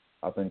that.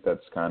 I think that's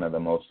kind of the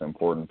most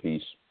important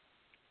piece.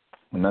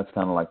 And that's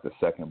kind of like the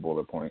second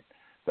bullet point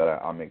that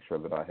I make sure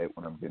that I hit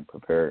when I'm getting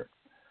prepared.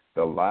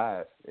 The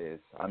last is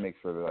I make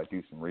sure that I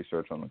do some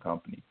research on the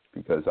company,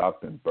 because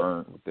I've been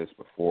burned with this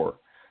before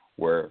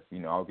where,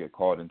 I'll get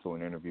called into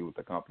an interview with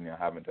the company I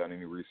haven't done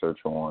any research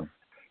on.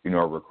 A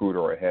recruiter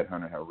or a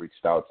headhunter have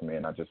reached out to me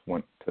and I just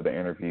went to the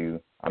interview.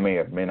 I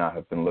may not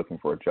have been looking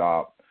for a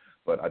job,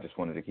 but I just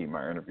wanted to keep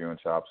my interviewing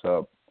chops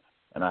up.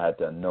 And I had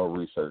done no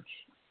research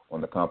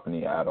on the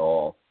company at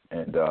all.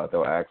 And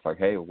they'll ask like,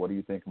 hey, what do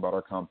you think about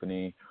our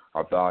company,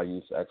 our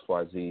values, X,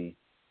 Y, Z?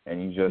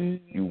 And you just,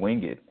 you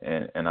wing it.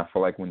 And I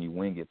feel like when you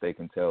wing it, they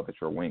can tell that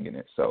you're winging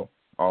it. So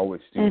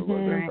always do a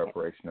little bit of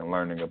preparation and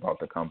learning about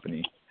the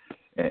company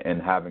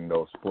and having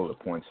those bullet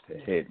points to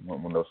hit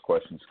when those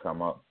questions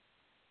come up.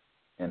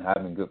 And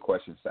having good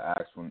questions to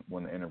ask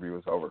when the interview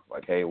is over.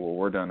 Like, hey, well,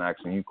 we're done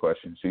asking you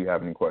questions. Do you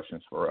have any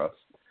questions for us?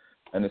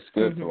 And it's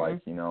good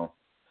to,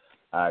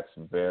 ask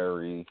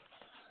very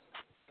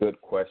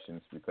good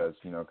questions because,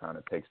 kind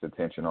of takes the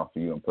tension off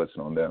of you and puts it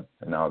on them.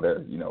 And now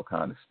they're,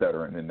 kind of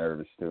stuttering and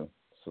nervous too.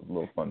 It's a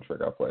little fun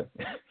trick I play.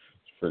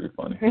 It's pretty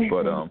funny.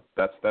 But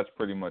that's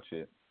pretty much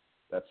it.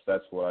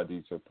 That's what I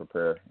do to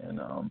prepare. And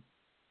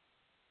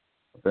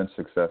I've been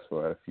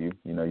successful at a few.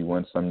 You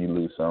win some, you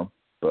lose some.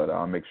 But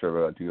I'll make sure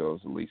that I do those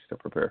at least to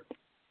prepare.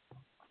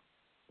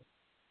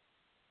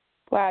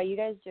 Wow, you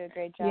guys do a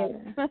great job.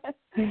 Yeah.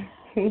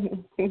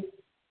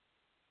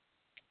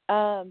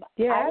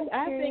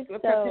 I think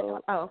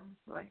so. Oh,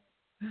 right.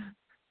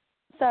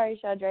 Sorry,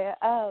 Chandra.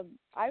 I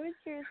was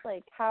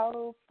curious,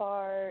 how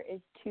far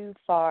is too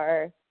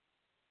far?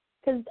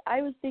 Because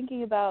I was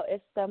thinking about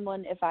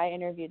if I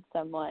interviewed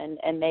someone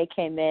and they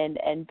came in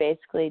and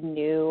basically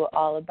knew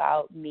all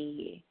about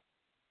me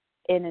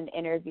in an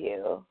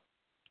interview.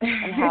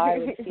 And how I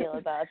would feel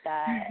about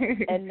that.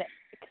 And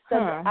so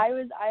I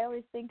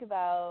always think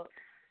about,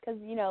 because,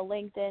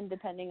 LinkedIn,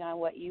 depending on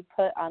what you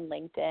put on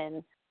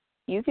LinkedIn,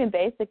 you can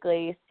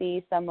basically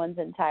see someone's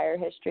entire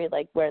history,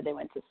 like where they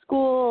went to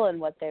school and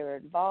what they were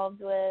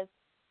involved with.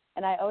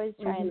 And I always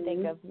try and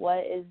think of what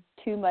is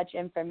too much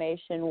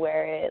information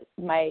where it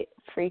might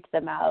freak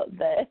them out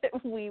that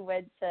we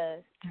went to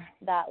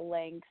that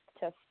length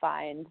to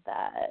find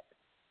that.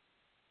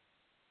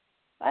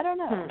 I don't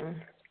know.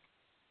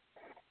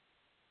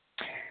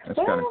 That's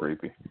kind of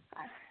creepy.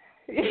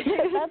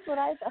 That's what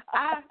I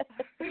thought.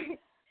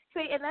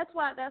 See, and that's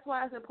why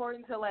it's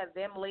important to let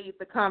them lead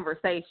the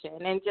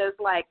conversation and just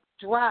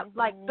drop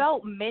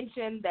don't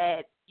mention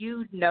that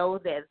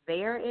that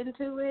they're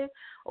into it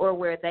or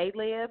where they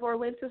live or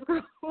went to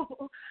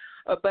school,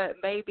 but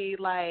maybe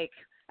I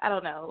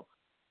don't know,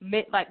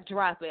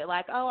 drop it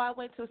oh, I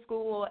went to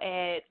school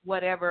at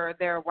whatever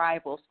their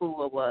rival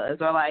school was,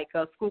 or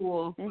a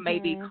school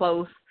maybe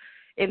close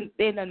in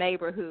the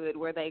neighborhood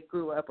where they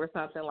grew up or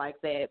something like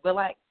that. But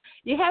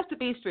you have to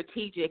be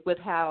strategic with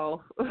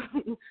how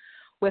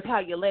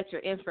you let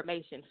your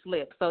information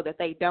slip so that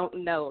they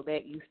don't know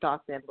that you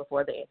stalked them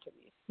before the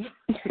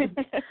interview.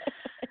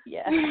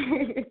 Yeah.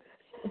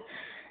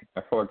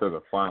 I feel like there's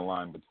a fine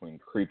line between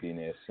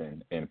creepiness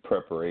and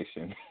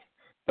preparation.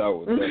 That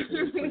would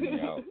definitely freak me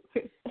out.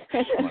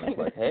 It's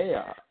like, hey,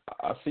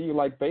 I see you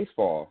like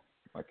baseball.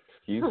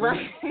 Excuse me?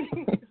 Right.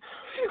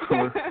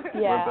 Where'd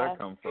that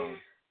come from?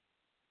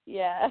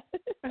 Yeah.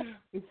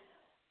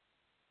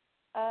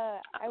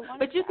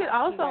 But you could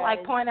also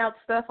point out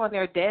stuff on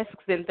their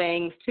desks and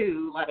things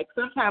too.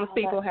 Sometimes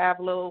people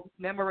have little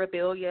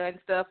memorabilia and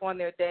stuff on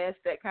their desk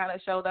that kind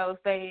of show those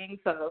things.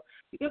 So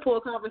you can pull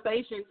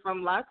conversations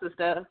from lots of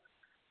stuff.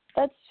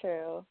 That's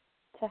true,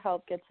 to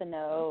help get to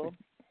know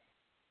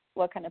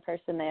what kind of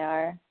person they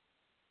are.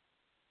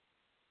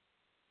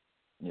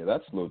 Yeah,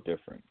 that's a little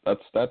different.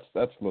 That's a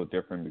little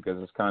different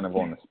because it's kind of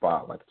on the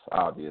spot, it's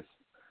obvious.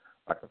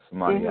 If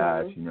somebody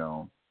has,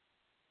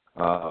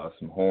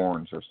 some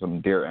horns or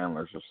some deer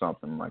antlers or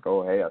something,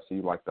 oh, hey, I see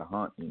you like to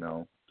hunt,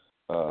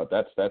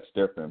 that's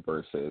different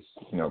versus,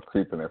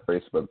 creeping their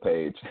Facebook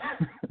page.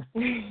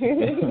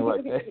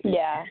 Hey,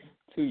 yeah.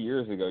 2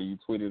 years ago you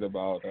tweeted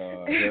about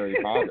Harry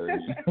Potter.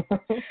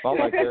 I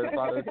like Harry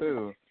Potter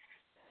too.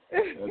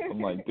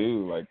 I'm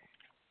dude,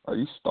 are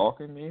you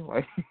stalking me?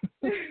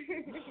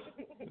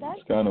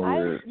 It's kind of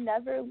weird. I've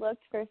never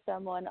looked for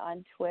someone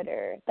on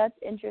Twitter. That's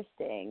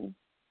interesting.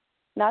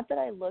 Not that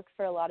I look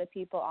for a lot of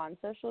people on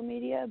social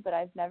media, but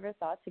I've never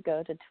thought to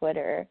go to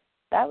Twitter.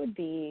 That would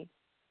be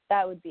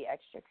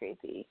extra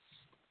creepy.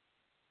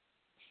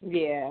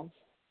 Yeah.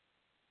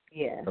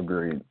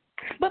 Agreed.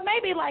 But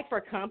maybe like for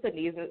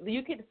companies,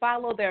 you could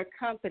follow their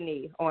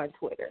company on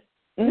Twitter.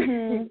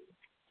 Mhm.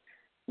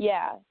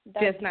 Yeah.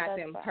 Just not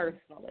them fine.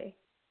 personally.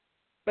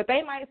 But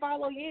they might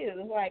follow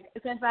you. Like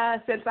since I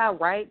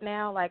write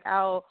now, like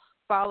I'll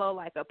follow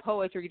like a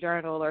poetry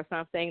journal or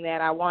something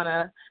that I want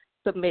to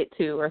submit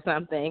to or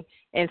something.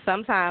 And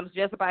sometimes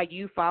just by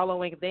you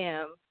following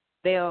them,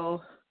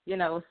 they'll,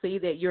 see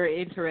that you're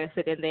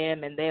interested in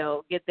them and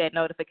they'll get that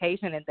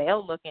notification and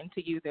they'll look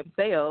into you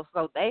themselves.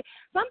 So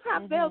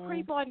sometimes they'll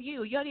creep on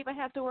you. You don't even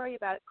have to worry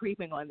about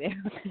creeping on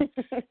them.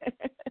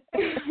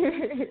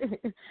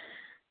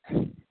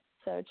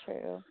 So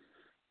true.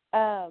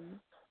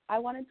 I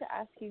wanted to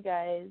ask you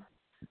guys,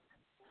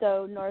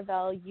 so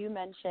Norvell, you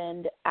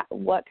mentioned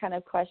what kind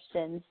of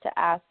questions to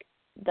ask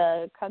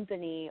the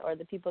company or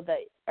the people that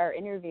are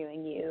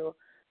interviewing you.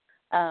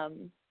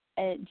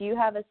 And do you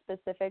have a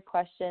specific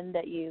question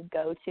that you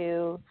go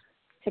to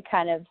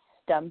kind of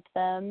stump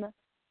them,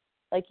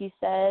 like you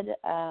said,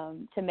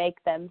 to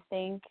make them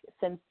think,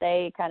 since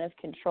they kind of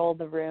control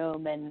the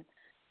room and,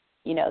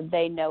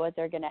 they know what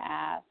they're going to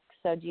ask?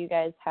 So do you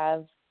guys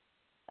have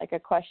like a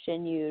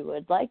question you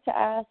would like to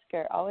ask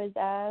or always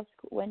ask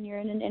when you're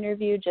in an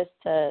interview, just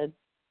to,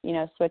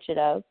 switch it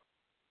up?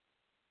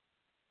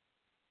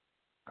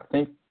 I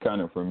think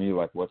kind of for me,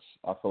 like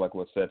I feel like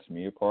what sets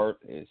me apart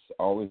is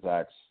always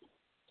ask.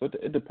 So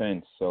it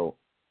depends. So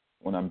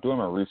when I'm doing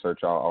my research,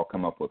 I'll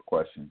come up with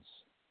questions,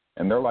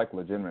 and they're like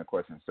legitimate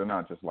questions. They're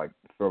not just like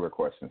filler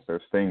questions.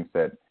 There's things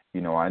that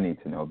I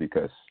need to know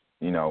because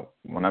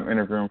when I'm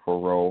interviewing for a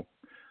role,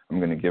 I'm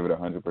going to give it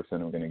 100%.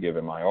 I'm going to give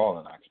it my all,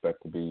 and I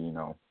expect to be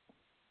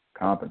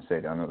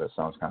compensated. I know that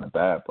sounds kind of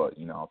bad, but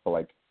I feel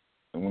like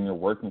when you're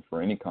working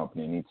for any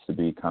company, it needs to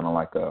be kind of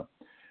like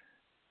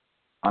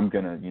I'm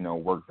going to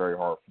work very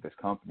hard for this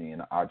company,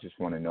 and I just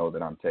want to know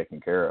that I'm taken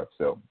care of.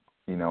 So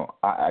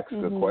I ask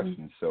good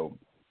questions. So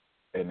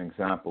an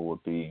example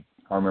would be,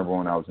 I remember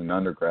when I was an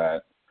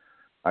undergrad,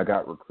 I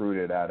got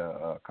recruited at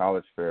a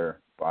college fair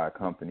by a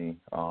company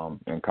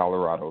in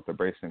Colorado. They're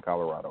based in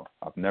Colorado.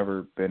 I've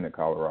never been to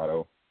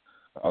Colorado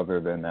other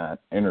than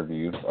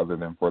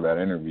for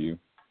that interview.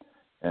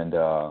 And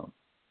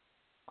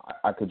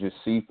I could just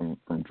see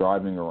from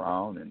driving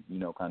around and,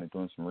 kind of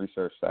doing some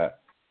research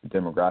that the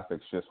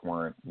demographics just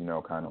weren't,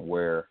 kind of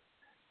where,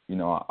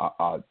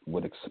 I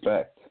would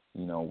expect,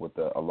 with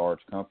a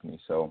large company.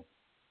 So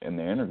in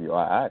the interview,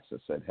 I asked, I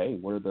said, hey,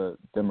 what are the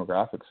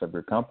demographics of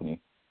your company?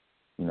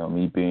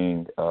 Me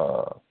being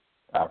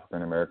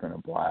African-American or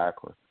black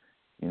or,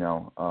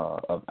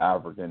 of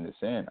African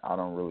descent, I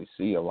don't really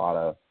see a lot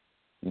of,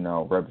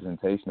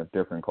 representation of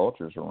different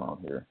cultures around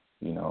here,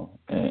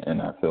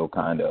 and I feel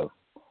kind of,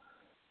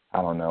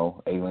 I don't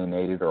know,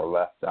 alienated or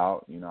left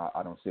out.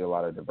 I don't see a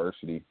lot of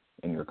diversity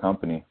in your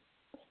company.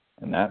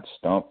 And that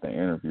stumped the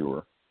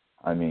interviewer.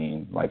 I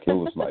mean, like, it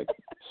was like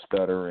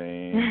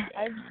stuttering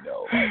and,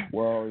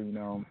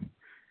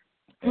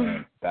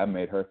 and that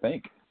made her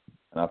think.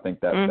 And I think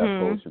that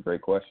posed a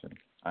great question.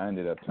 I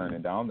ended up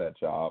turning down that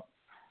job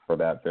for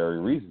that very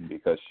reason,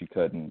 because she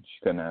couldn't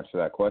answer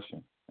that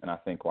question. And I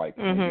think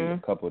maybe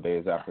a couple of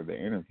days after the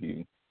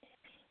interview,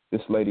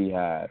 this lady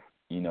had,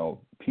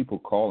 people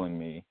calling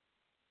me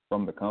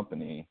from the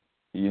company,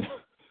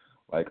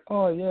 like,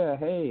 oh yeah,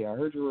 hey, I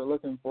heard you were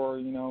looking for,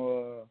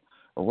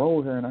 a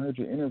role here, and I heard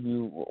your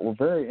interview. We're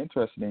very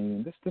interested in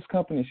you. This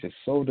company is just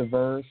so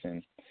diverse,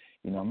 and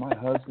my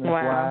husband's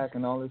black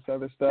and all this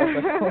other stuff. I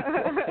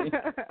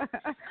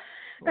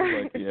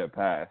was like, yeah,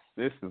 pass.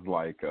 This is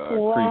like creepy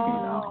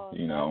now,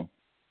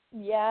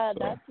 Yeah, so.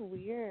 That's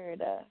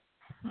weird.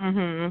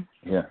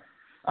 Yeah.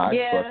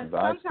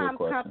 Sometimes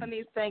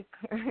companies think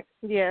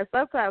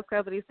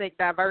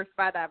diverse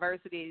by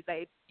diversity,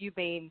 you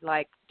mean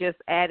like just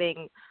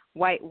adding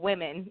white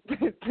women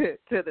to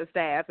the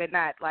staff and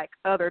not like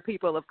other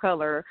people of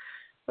color.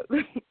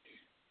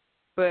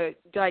 But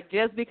like,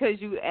 just because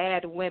you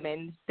add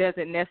women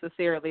doesn't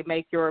necessarily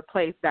make your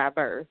place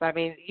diverse. I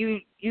mean,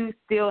 you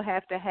still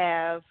have to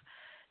have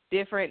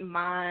different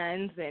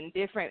minds and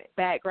different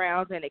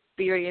backgrounds and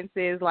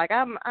experiences. Like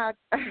that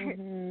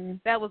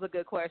was a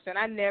good question.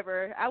 I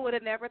would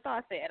have never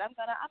thought that. I'm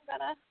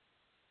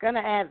gonna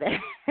add that.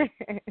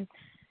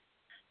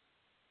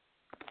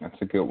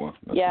 That's a good one.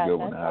 That's a good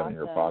one to have in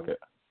your pocket.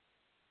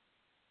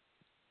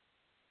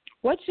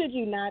 What should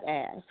you not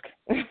ask?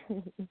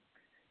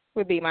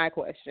 Would be my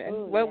question.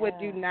 Ooh, what would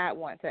you not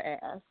want to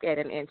ask at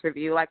an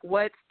interview? Like,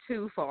 what's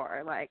too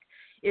far? Like,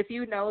 if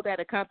you know that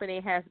a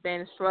company has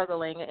been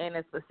struggling in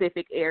a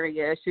specific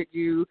area, should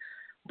you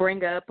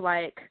bring up,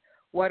 like,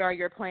 what are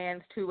your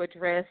plans to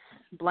address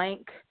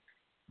blank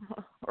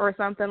or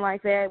something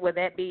like that? Would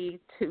that be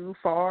too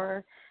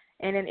far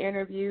in an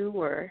interview?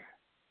 Or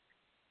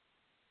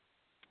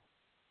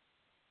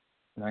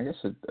I guess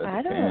it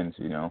depends,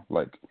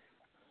 like,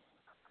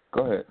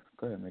 Go ahead,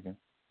 Megan.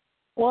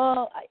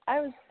 Well, I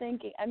was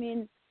thinking, I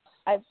mean,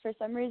 for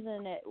some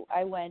reason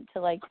I went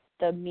to like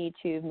the Me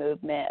Too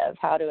movement of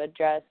how to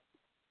address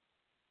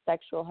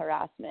sexual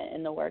harassment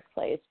in the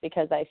workplace,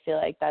 because I feel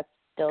like that's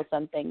still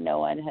something no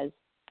one has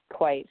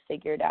quite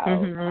figured out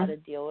how to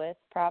deal with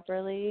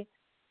properly.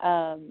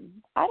 I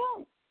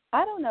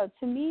don't know.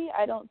 To me,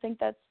 I don't think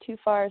that's too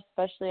far,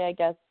 especially I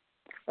guess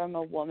from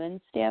a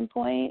woman's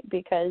standpoint,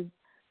 because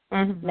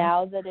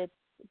now that it's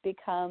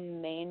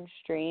become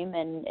mainstream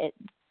and it,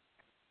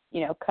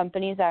 you know,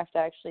 companies have to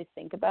actually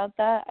think about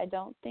that. I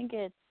don't think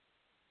it's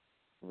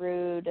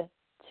rude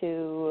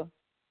to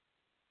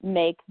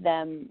make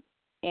them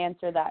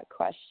answer that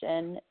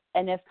question.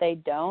 And if they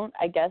don't,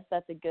 I guess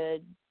that's a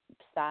good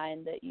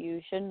sign that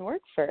you shouldn't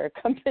work for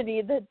a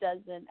company that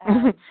doesn't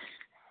have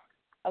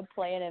a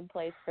plan in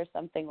place for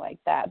something like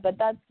that. But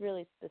that's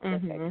really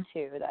specific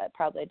too. That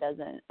probably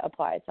doesn't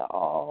apply to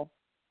all,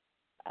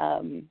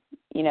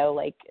 you know,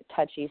 like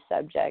touchy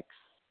subjects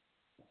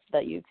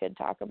that you could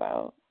talk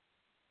about.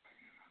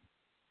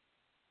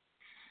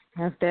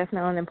 That's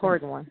definitely an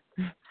important one.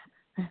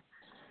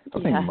 I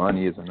think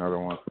money is another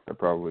one that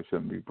probably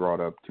shouldn't be brought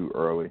up too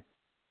early.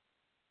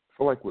 I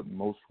feel like with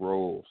most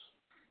roles,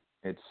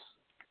 it's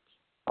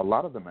a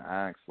lot of them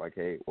ask like,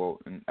 hey, well,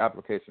 in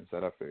applications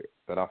that I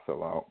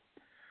fill out,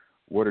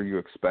 what are you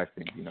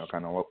expecting? You know,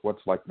 kind of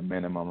what's like the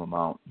minimum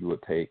amount you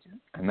would take?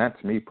 And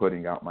that's me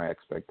putting out my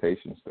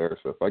expectations there.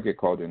 So if I get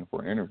called in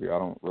for an interview, I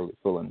don't really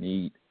feel a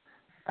need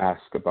to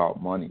ask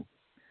about money.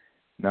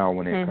 Now,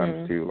 when it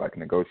comes to like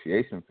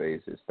negotiation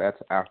phases,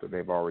 that's after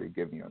they've already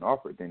given you an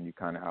offer. Then you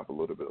kind of have a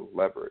little bit of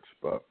leverage.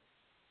 But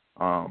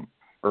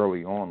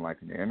early on, like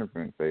in the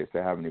interviewing phase,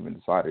 they haven't even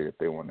decided if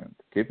they want to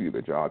give you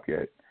the job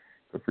yet.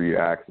 So for you to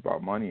ask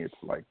about money, it's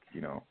like,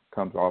 you know,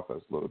 comes off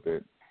as a little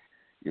bit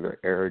either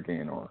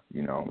arrogant or,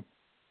 you know,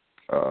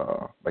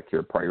 like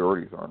your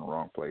priorities are in the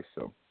wrong place.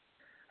 So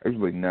I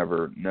usually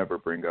never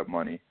bring up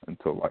money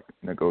until like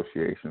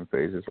negotiation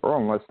phases,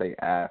 or unless they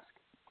ask.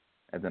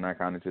 And then I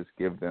kind of just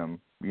give them,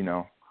 you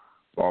know,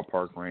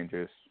 ballpark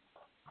ranges.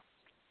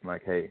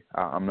 Like, hey,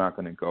 I'm not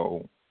going to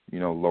go, you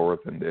know, lower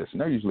than this.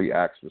 And they usually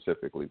ask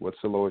specifically, what's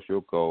the lowest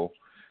you'll go?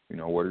 You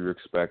know, what are you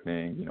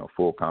expecting? You know,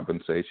 full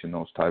compensation,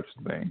 those types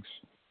of things.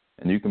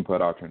 And you can put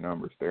out your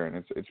numbers there,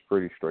 and it's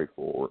pretty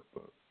straightforward.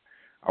 But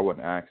I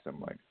wouldn't ask them,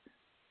 like,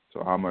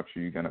 so how much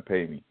are you going to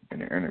pay me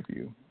in an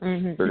interview?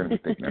 They're going to be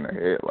thinking in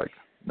their head, like,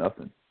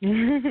 nothing.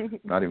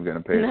 Not even going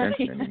to pay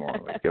attention anymore.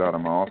 Like, get out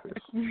of my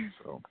office.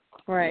 So.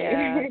 Right.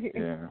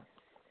 Yeah.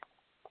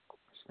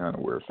 It's kind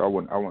of weird. So I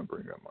wouldn't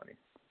bring up money.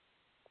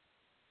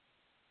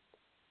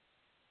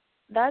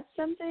 That's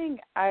something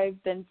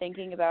I've been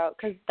thinking about,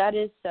 because that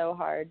is so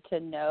hard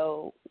to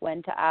know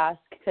when to ask,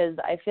 because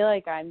I feel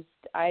like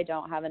I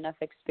don't have enough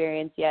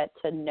experience yet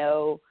to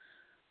know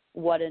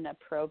what an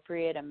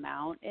appropriate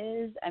amount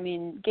is. I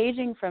mean,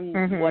 gauging from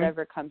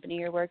whatever company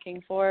you're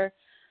working for,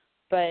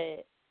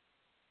 but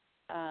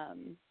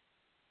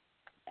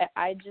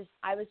I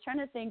was trying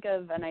to think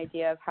of an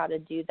idea of how to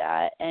do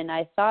that, and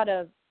I thought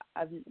I've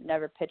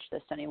never pitched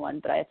this to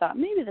anyone, but I thought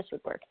maybe this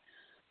would work,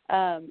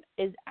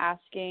 is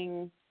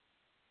asking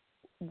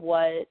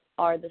what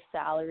are the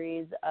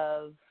salaries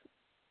of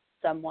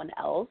someone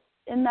else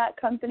in that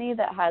company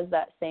that has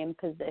that same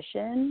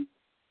position.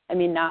 I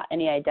mean, not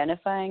any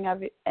identifying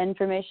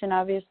information,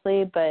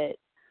 obviously, but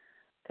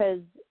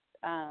because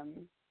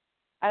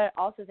I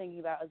also thinking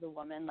about as a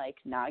woman, like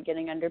not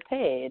getting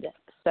underpaid.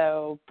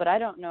 So, but I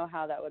don't know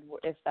how that would,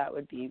 if that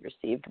would be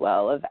received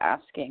well, of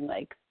asking,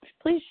 like,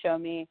 please show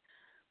me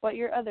what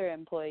your other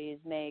employees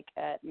make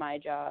at my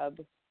job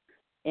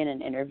in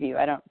an interview.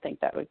 I don't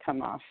think that would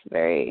come off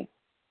very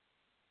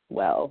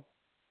well.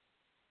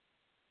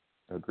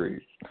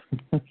 Agreed.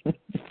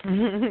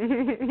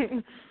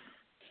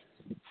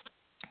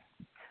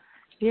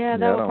 Yeah,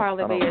 that would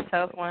probably be a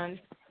tough one.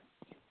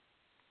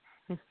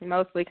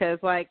 Mostly because,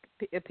 like,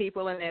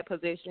 people in that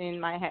position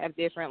might have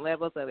different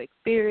levels of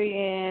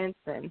experience,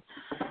 and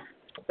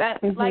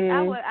that, like,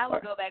 I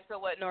would go back to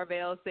what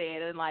Norvell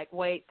said and, like,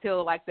 wait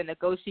till, like, the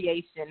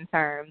negotiation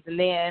terms. And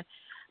then,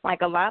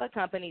 like, a lot of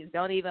companies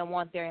don't even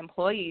want their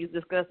employees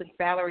discussing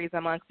salaries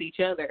amongst each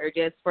other,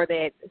 just for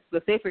that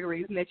specific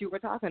reason that you were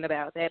talking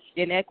about, that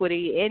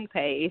inequity in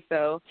pay.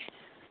 So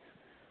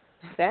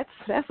that's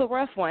a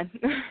rough one.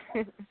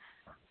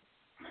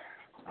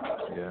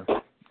 Yeah.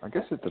 I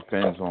guess it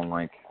depends on,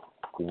 like,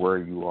 where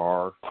you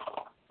are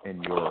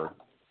in your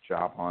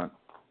job hunt.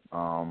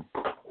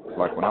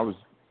 Like, when I was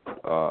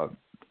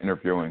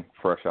interviewing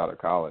fresh out of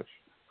college,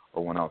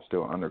 or when I was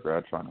still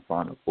undergrad trying to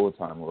find a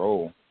full-time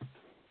role,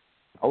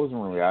 I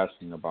wasn't really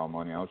asking about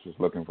money. I was just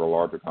looking for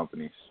larger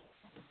companies.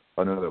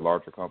 I know that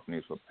larger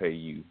companies would pay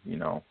you, you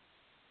know,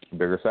 a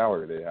bigger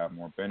salary. They have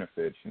more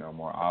benefits, you know,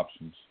 more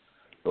options,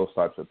 those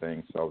types of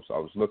things. So I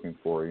was looking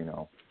for, you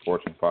know,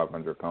 Fortune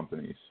 500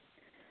 companies.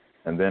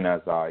 And then as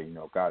I, you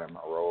know, got in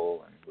my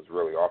role and was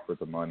really offered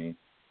the money,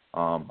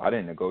 I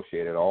didn't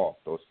negotiate at all.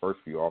 Those first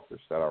few offers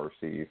that I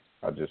received,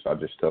 I just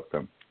took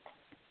them.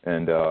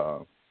 And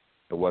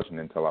it wasn't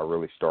until I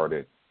really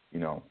started, you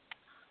know,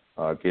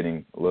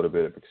 getting a little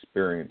bit of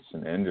experience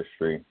in the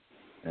industry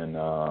and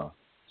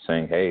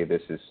saying, hey,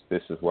 this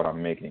is what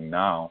I'm making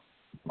now.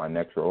 My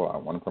next role, I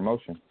want a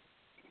promotion.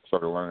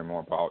 Started learning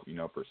more about,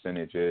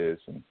 percentages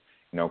and,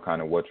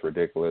 kind of what's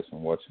ridiculous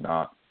and what's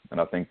not.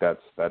 And I think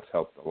that's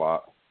helped a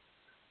lot.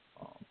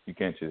 You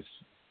can't just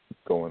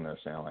go in there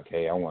saying like,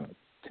 hey, I want a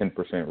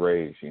 10%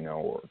 raise,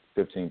 or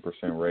 15%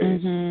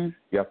 raise. Mm-hmm.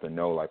 You have to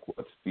know like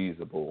what's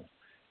feasible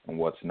and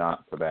what's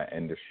not for that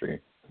industry.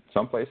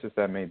 Some places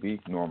that may be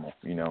normal,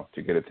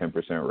 to get a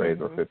 10%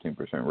 raise or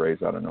 15%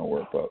 raise out of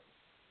nowhere, but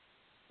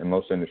in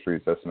most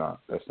industries that's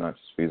not just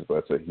feasible.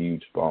 That's a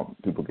huge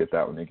bump. People get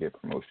that when they get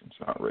promotions,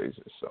 not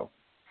raises. So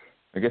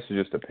I guess it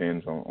just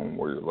depends on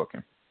where you're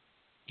looking.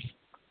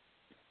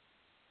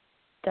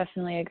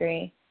 Definitely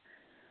agree.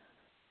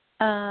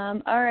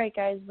 All right,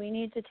 guys, we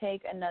need to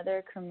take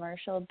another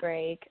commercial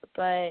break,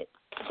 but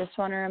just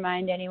want to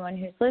remind anyone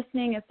who's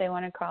listening, if they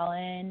want to call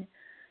in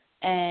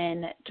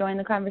and join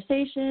the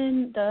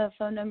conversation, the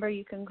phone number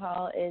you can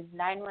call is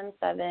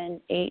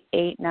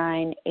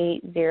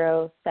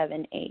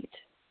 917-889-8078.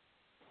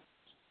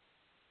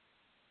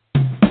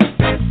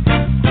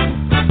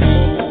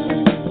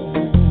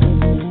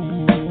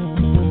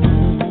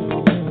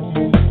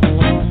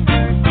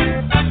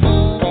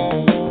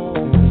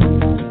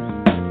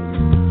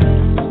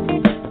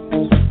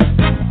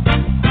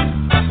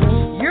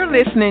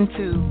 Listening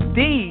to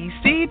the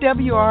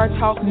CWR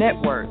Talk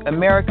Network,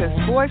 America's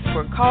voice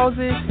for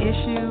causes,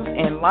 issues,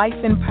 and life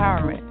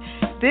empowerment.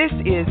 This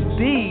is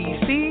the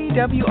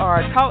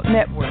CWR Talk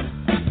Network.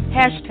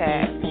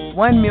 Hashtag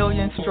 1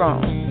 million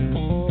strong.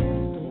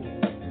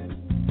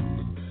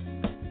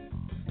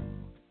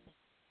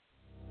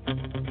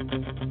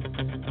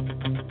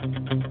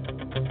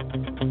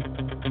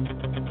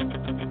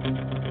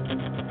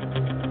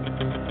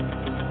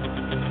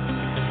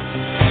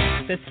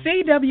 The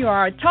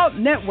CWR Talk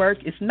Network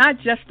is not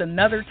just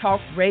another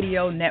talk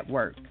radio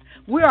network.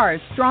 We are a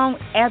strong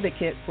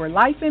advocate for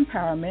life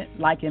empowerment,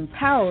 like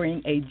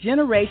empowering a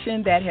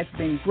generation that has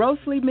been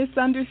grossly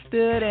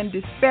misunderstood and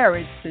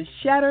disparaged to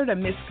shatter the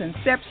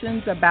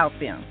misconceptions about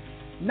them.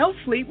 No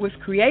Sleep was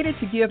created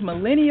to give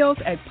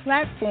millennials a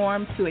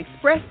platform to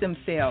express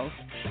themselves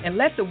and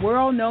let the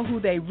world know who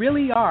they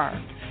really are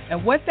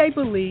and what they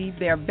believe,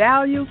 their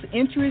values,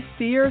 interests,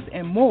 fears,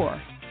 and more.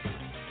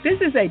 This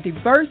is a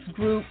diverse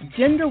group,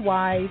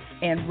 gender-wise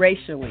and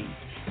racially,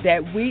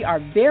 that we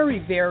are very,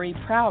 very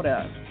proud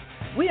of.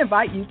 We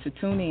invite you to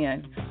tune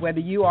in,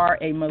 whether you are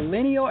a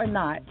millennial or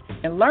not,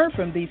 and learn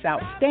from these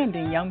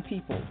outstanding young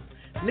people.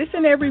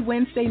 Listen every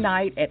Wednesday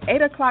night at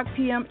 8 o'clock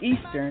p.m.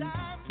 Eastern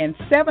and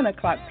 7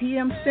 o'clock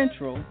p.m.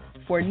 Central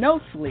for No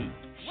Sleep,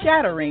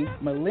 Shattering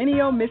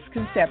Millennial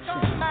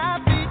Misconceptions.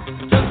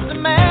 Just a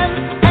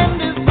man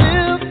and his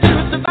will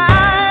to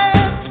survive.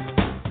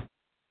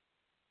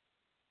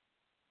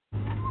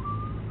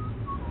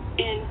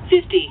 In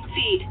 50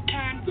 feet,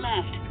 turn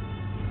left.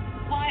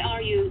 Why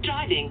are you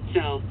driving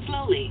so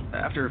slowly?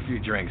 After a few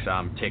drinks,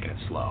 I'm taking it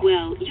slow.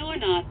 Well, you're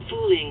not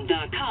fooling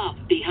the cop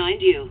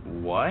behind you.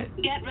 What?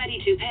 Get ready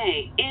to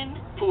pay in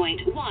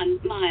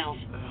 0.1 miles.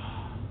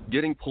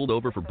 Getting pulled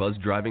over for buzz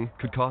driving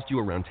could cost you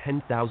around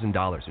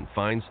 $10,000 in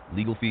fines,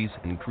 legal fees,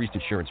 and increased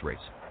insurance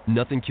rates.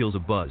 Nothing kills a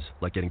buzz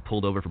like getting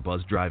pulled over for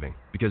buzz driving,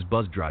 because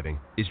buzz driving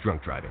is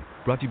drunk driving.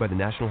 Brought to you by the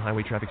National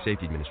Highway Traffic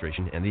Safety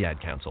Administration and the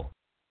Ad Council.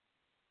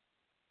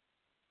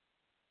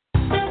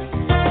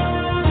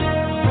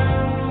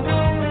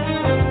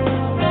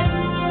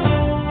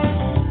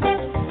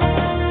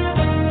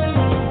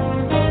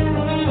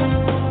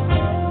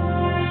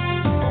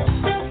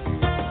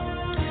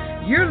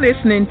 You're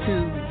listening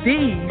to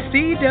the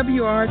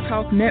CWR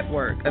Talk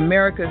Network,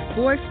 America's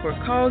voice for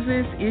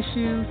causes,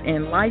 issues,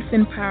 and life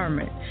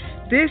empowerment.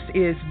 This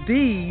is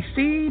the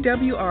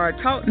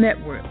CWR Talk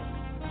Network.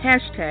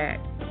 Hashtag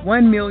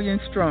 1 million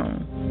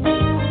strong.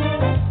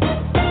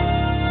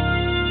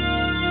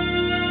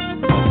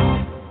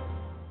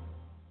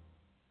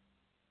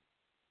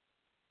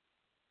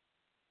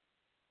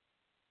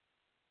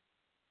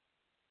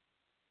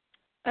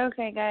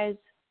 Okay, guys.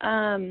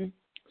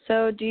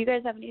 So do you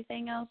guys have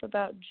anything else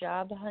about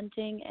job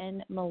hunting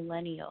and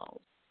millennials?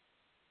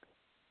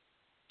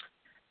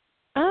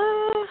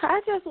 I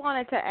just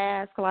wanted to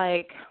ask,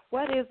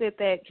 what is it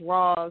that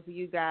draws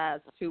you guys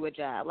to a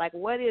job?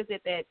 What is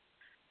it that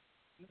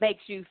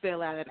makes you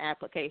fill out an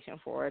application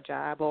for a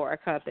job or a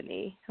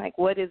company?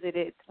 What is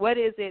it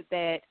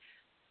that,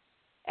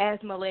 as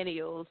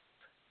millennials,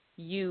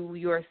 you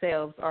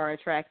yourselves are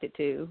attracted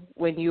to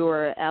when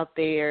you're out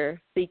there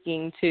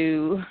seeking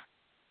to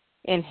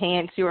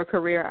enhance your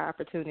career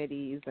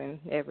opportunities and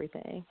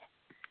everything?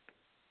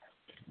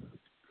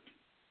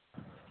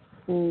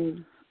 It's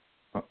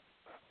a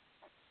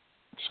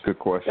good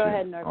question. Go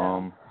ahead,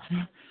 Norvell.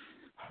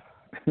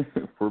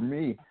 For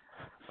me,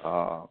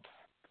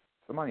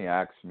 somebody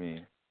asked me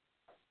a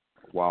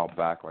while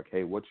back,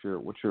 hey, what's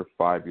your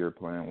 5-year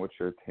plan? What's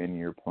your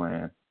 10-year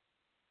plan?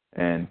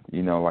 And,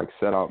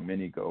 set out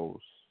mini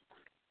goals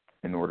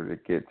in order to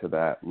get to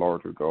that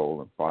larger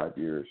goal in 5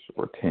 years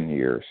or 10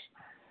 years.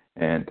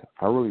 And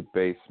I really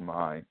base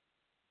my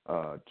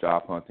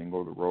job hunting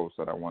or the roles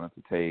that I wanted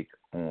to take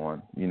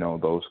on,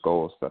 those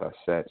goals that I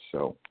set.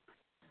 So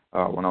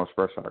when I was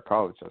fresh out of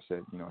college, I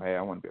said, hey,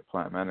 I want to be a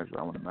plant manager.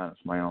 I want to manage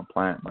my own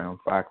plant, my own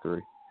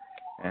factory.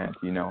 And,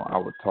 I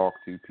would talk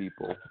to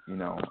people,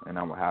 and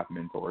I would have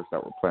mentors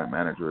that were plant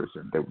managers,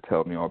 and they would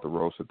tell me all the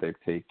roles that they've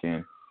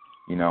taken,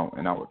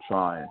 and I would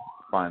try and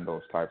find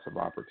those types of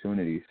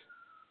opportunities.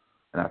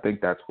 And I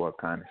think that's what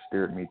kind of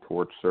steered me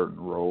towards certain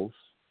roles.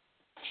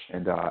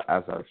 And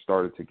as I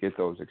started to get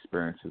those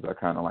experiences, I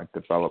kind of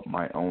developed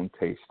my own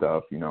taste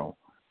of,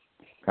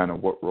 kind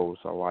of what roles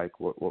I like,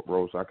 what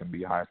roles I can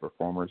be high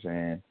performers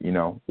in,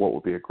 what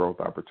would be a growth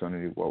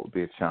opportunity, what would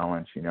be a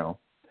challenge,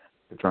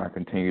 to try and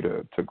continue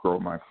to grow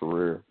my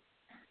career.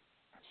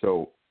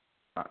 So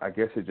I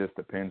guess it just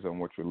depends on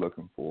what you're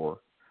looking for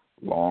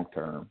long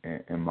term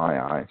in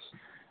my eyes,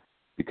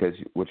 because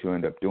what you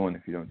end up doing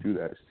if you don't do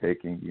that is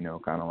taking,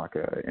 kind of like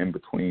an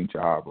in-between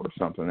job or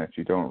something that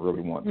you don't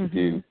really want to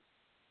do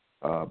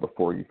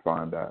before you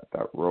find that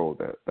role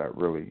that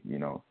really,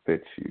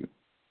 fits you.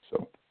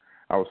 So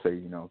I would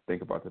say,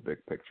 think about the big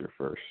picture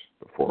first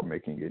before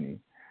making any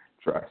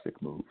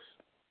drastic moves.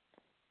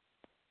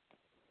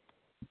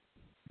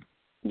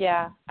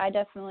 Yeah, I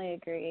definitely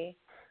agree.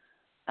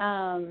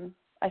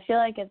 I feel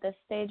like at this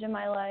stage in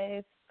my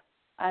life,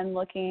 I'm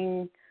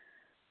looking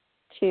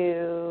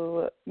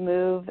to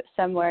move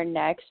somewhere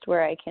next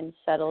where I can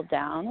settle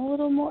down a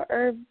little more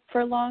or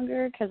for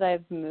longer, because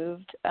I've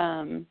moved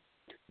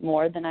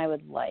more than I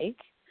would like.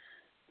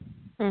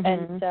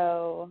 And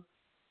so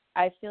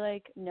I feel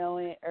like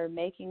knowing or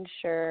making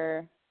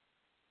sure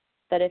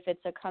that if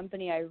it's a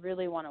company I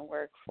really want to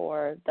work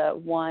for, that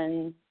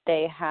one,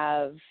 they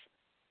have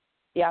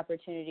the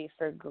opportunity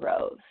for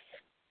growth,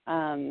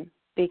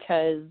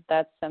 because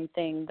that's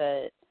something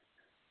that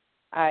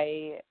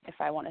if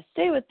I want to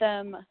stay with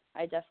them,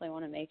 I definitely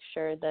want to make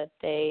sure that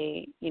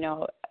they,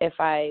 if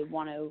I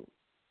want to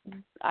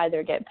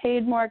either get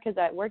paid more, because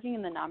working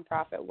in the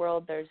nonprofit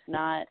world, there's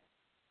not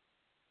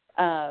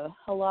a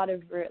lot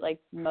of,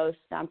 most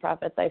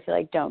nonprofits I feel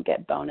like don't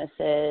get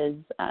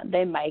bonuses.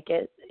 They might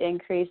get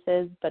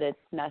increases, but it's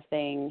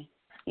nothing,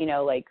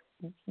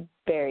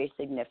 very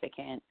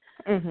significant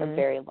or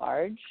very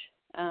large.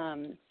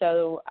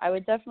 So I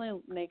would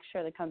definitely make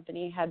sure the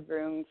company had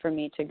room for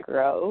me to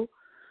grow.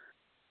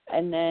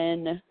 And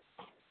then,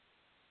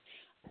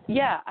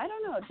 I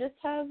don't know, just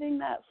having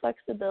that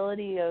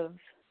flexibility of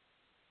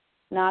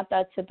not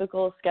that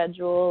typical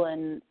schedule,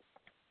 and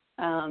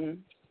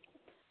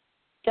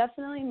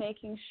definitely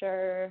making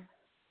sure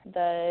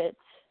that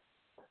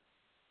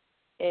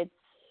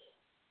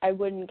I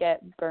wouldn't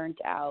get burnt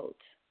out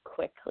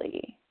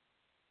quickly.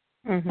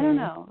 I don't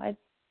know.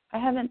 I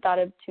haven't thought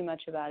of too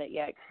much about it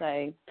yet,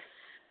 because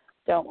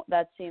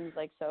that seems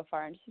like so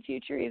far into the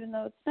future, even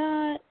though it's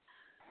not.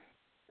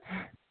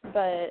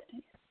 But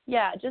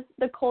yeah, just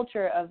the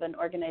culture of an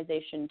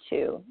organization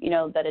too,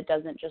 that it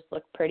doesn't just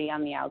look pretty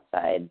on the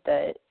outside,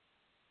 that,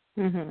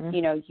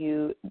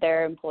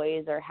 their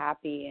employees are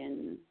happy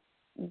and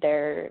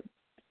they're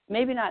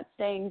maybe not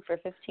staying for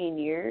 15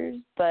 years,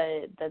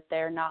 but that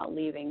they're not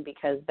leaving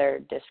because they're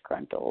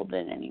disgruntled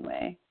in any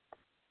way.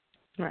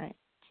 Right.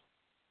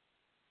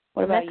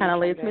 What about that kind of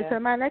leads me Andrea? to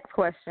my next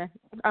question.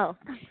 Oh.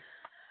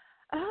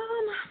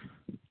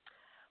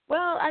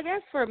 Well, I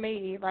guess for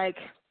me,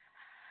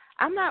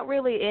 I'm not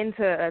really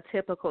into a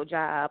typical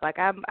job.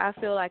 I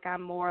feel like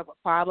I'm more of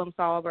a problem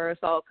solver.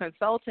 So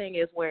consulting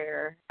is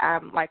where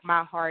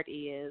my heart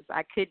is.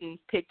 I couldn't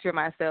picture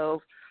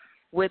myself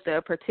with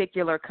a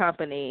particular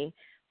company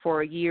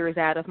for years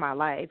out of my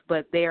life,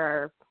 but there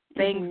are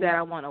things that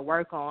I want to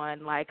work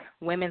on, like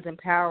women's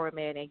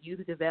empowerment and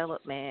youth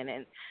development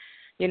and,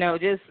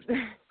 just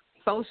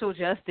social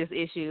justice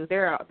issues.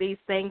 There are these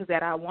things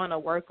that I want to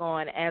work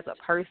on as a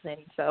person.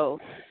 So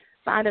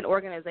finding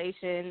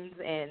organizations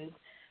and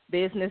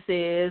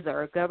businesses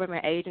or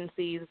government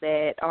agencies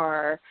that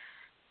are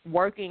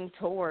working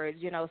towards,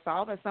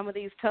 solving some of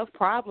these tough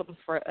problems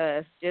for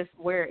us, just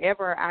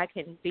wherever I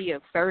can be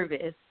of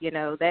service,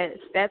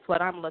 that's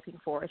what I'm looking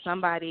for.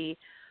 Somebody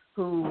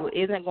who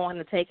isn't going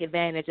to take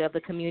advantage of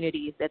the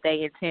communities that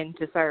they intend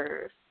to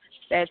serve.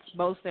 That's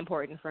most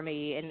important for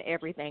me in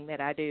everything that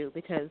I do,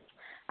 because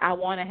I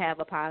want to have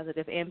a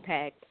positive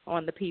impact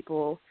on the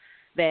people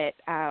that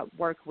I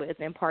work with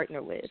and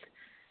partner with.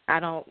 I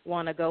don't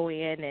want to go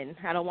in and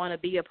I don't want to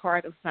be a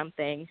part of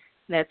something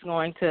that's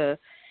going to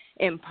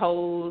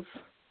impose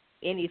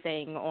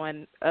anything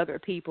on other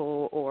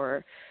people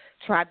or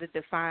try to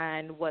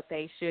define what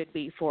they should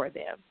be for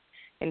them.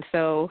 And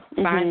so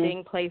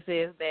finding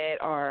places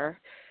that's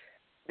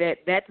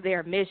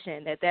their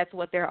mission, that's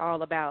what they're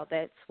all about,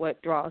 that's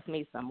what draws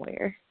me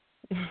somewhere.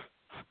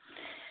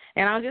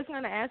 And I'm just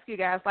going to ask you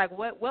guys,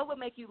 what would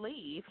make you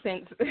leave,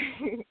 since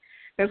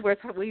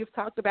we've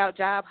talked about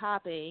job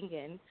hopping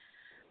and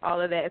all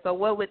of that. So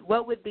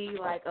what would be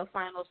a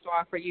final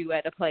straw for you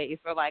at a place,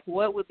 or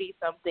what would be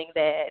something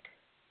that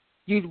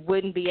you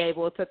wouldn't be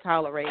able to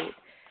tolerate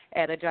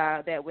at a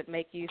job that would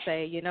make you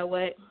say, you know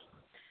what,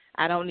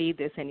 I don't need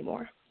this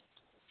anymore?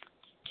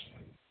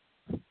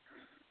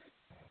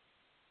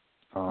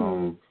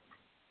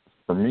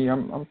 For me,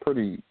 I'm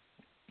pretty,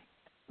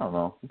 I don't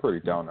know, I'm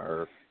pretty down to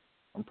earth.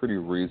 I'm pretty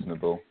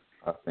reasonable,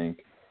 I think.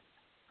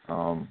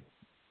 I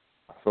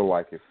feel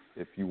like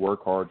if you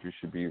work hard, you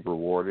should be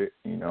rewarded,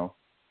 you know.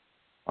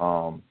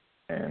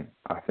 And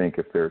I think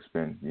if there's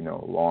been, you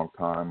know, a long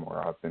time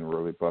where I've been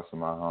really busting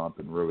my hump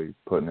and really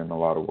putting in a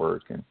lot of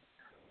work and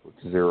with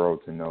zero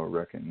to no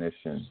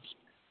recognition,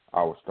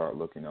 I would start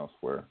looking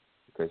elsewhere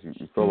because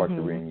you feel like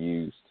you're being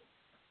used.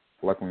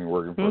 Like when you're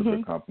working for a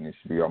good company, it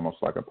should be almost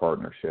like a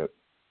partnership.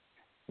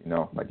 You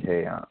know, like,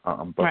 hey,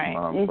 I'm busting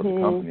my hump for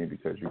the company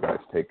because you guys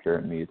take care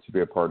of me. It should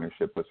be a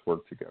partnership. Let's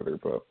work together.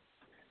 But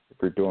if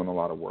you're doing a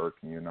lot of work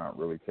and you're not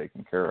really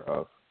taken care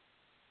of,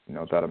 you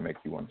know, that'll make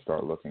you want to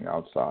start looking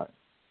outside.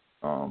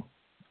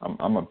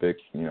 I'm a big,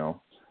 you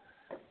know,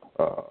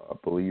 a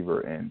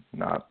believer in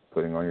not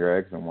putting all your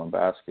eggs in one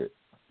basket.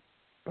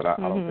 But I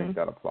don't think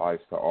that applies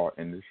to all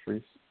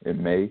industries. It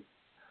may,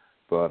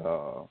 but,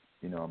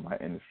 you know, in my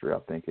industry, I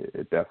think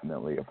it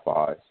definitely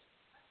applies.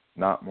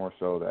 Not more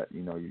so that,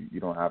 you know, you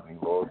don't have any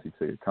loyalty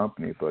to your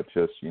company, but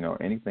just, you know,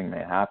 anything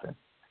may happen.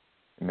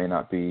 It may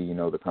not be, you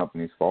know, the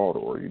company's fault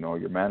or, you know,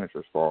 your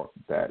manager's fault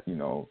that, you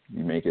know,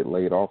 you may get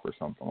laid off or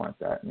something like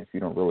that. And if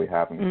you don't really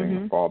have anything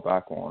to fall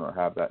back on or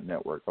have that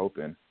network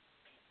open,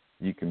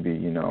 you can be,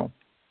 you know,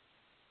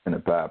 in a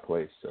bad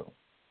place. So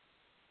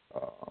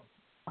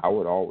I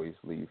would always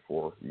leave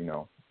for, you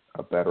know,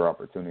 a better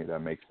opportunity that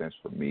makes sense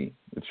for me.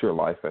 It's your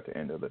life at the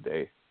end of the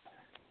day.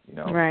 You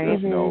know,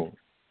 there's no,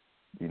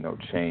 you know,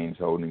 chains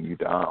holding you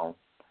down.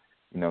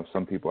 You know,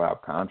 some people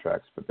have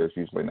contracts, but there's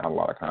usually not a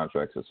lot of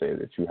contracts that say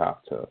that you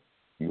have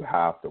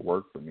to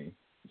work for me.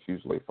 It's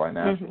usually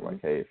financial,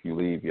 like, hey, if you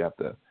leave, you have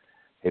to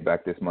pay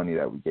back this money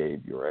that we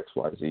gave you or X,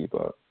 Y, Z.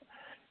 But,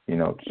 you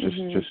know,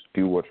 just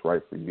do what's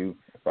right for you.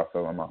 If I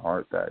feel in my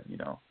heart that, you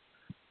know,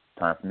 it's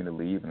time for me to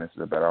leave and this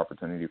is a better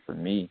opportunity for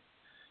me,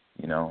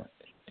 you know,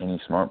 any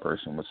smart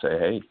person would say,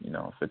 hey, you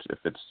know, if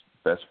it's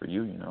best for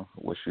you, you know,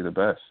 I wish you the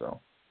best. So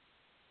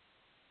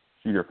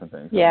a few different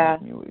things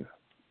that make you leave.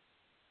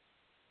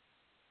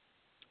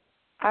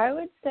 I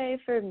would say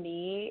for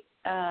me,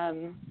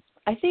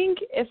 I think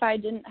if I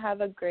didn't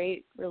have a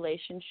great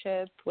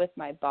relationship with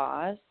my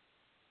boss,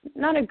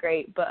 not a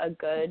great, but a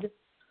good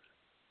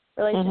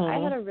relationship. I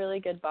had a really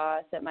good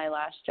boss at my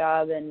last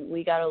job, and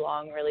we got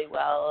along really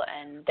well,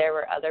 and there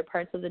were other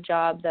parts of the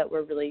job that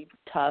were really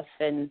tough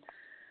and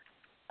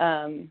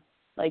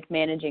like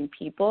managing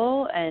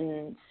people,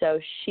 and so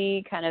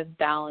she kind of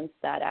balanced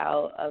that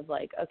out of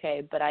like,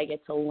 okay, but I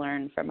get to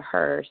learn from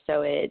her,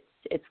 so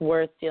it's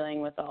worth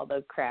dealing with all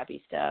the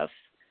crappy stuff.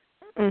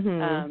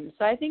 So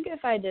I think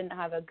if I didn't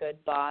have a good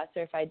boss,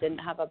 or if I didn't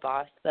have a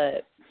boss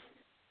that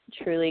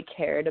truly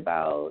cared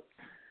about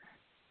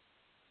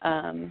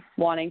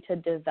wanting to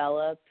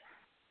develop,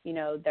 you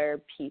know, their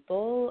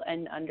people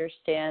and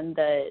understand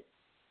that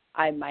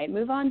I might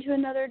move on to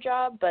another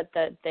job, but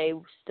that they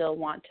still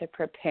want to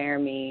prepare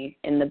me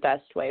in the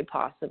best way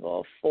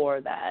possible for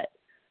that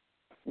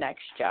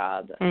next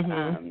job.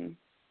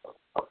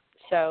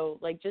 So,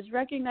 like, just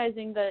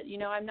recognizing that, you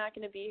know, I'm not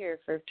going to be here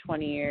for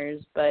 20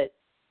 years, but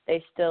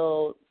they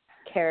still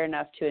care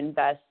enough to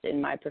invest in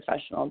my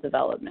professional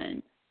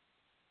development.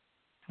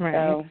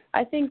 So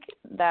I think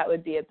that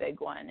would be a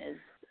big one, is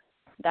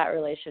that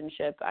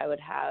relationship I would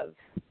have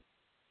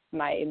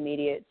my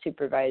immediate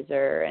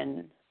supervisor,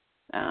 and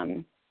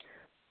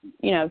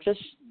you know,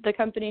 just the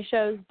company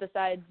shows,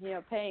 besides, you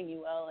know, paying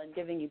you well and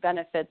giving you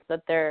benefits,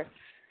 that they're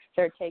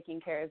taking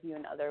care of you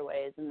in other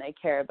ways, and they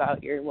care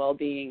about your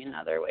well-being in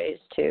other ways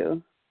too.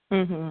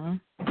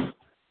 Yeah,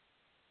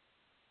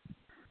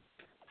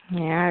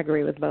 I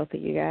agree with both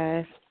of you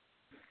guys.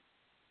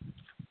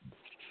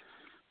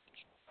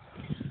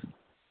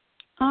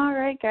 All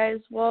right, guys.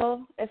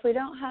 Well, if we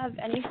don't have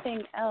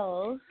anything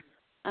else,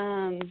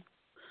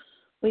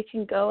 we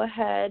can go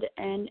ahead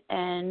and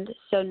end.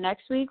 So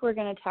next week we're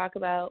going to talk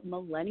about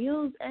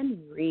millennials and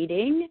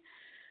reading.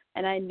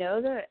 And I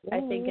know that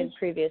I think in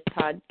previous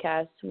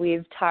podcasts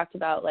we've talked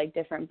about like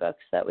different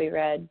books that we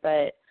read,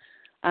 but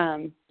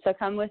so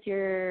come with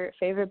your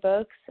favorite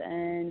books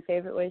and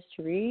favorite ways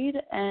to read,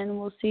 and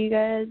we'll see you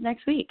guys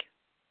next week.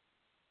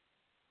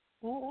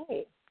 All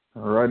right.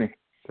 All righty.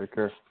 Take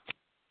care.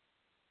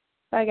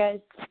 Bye, guys.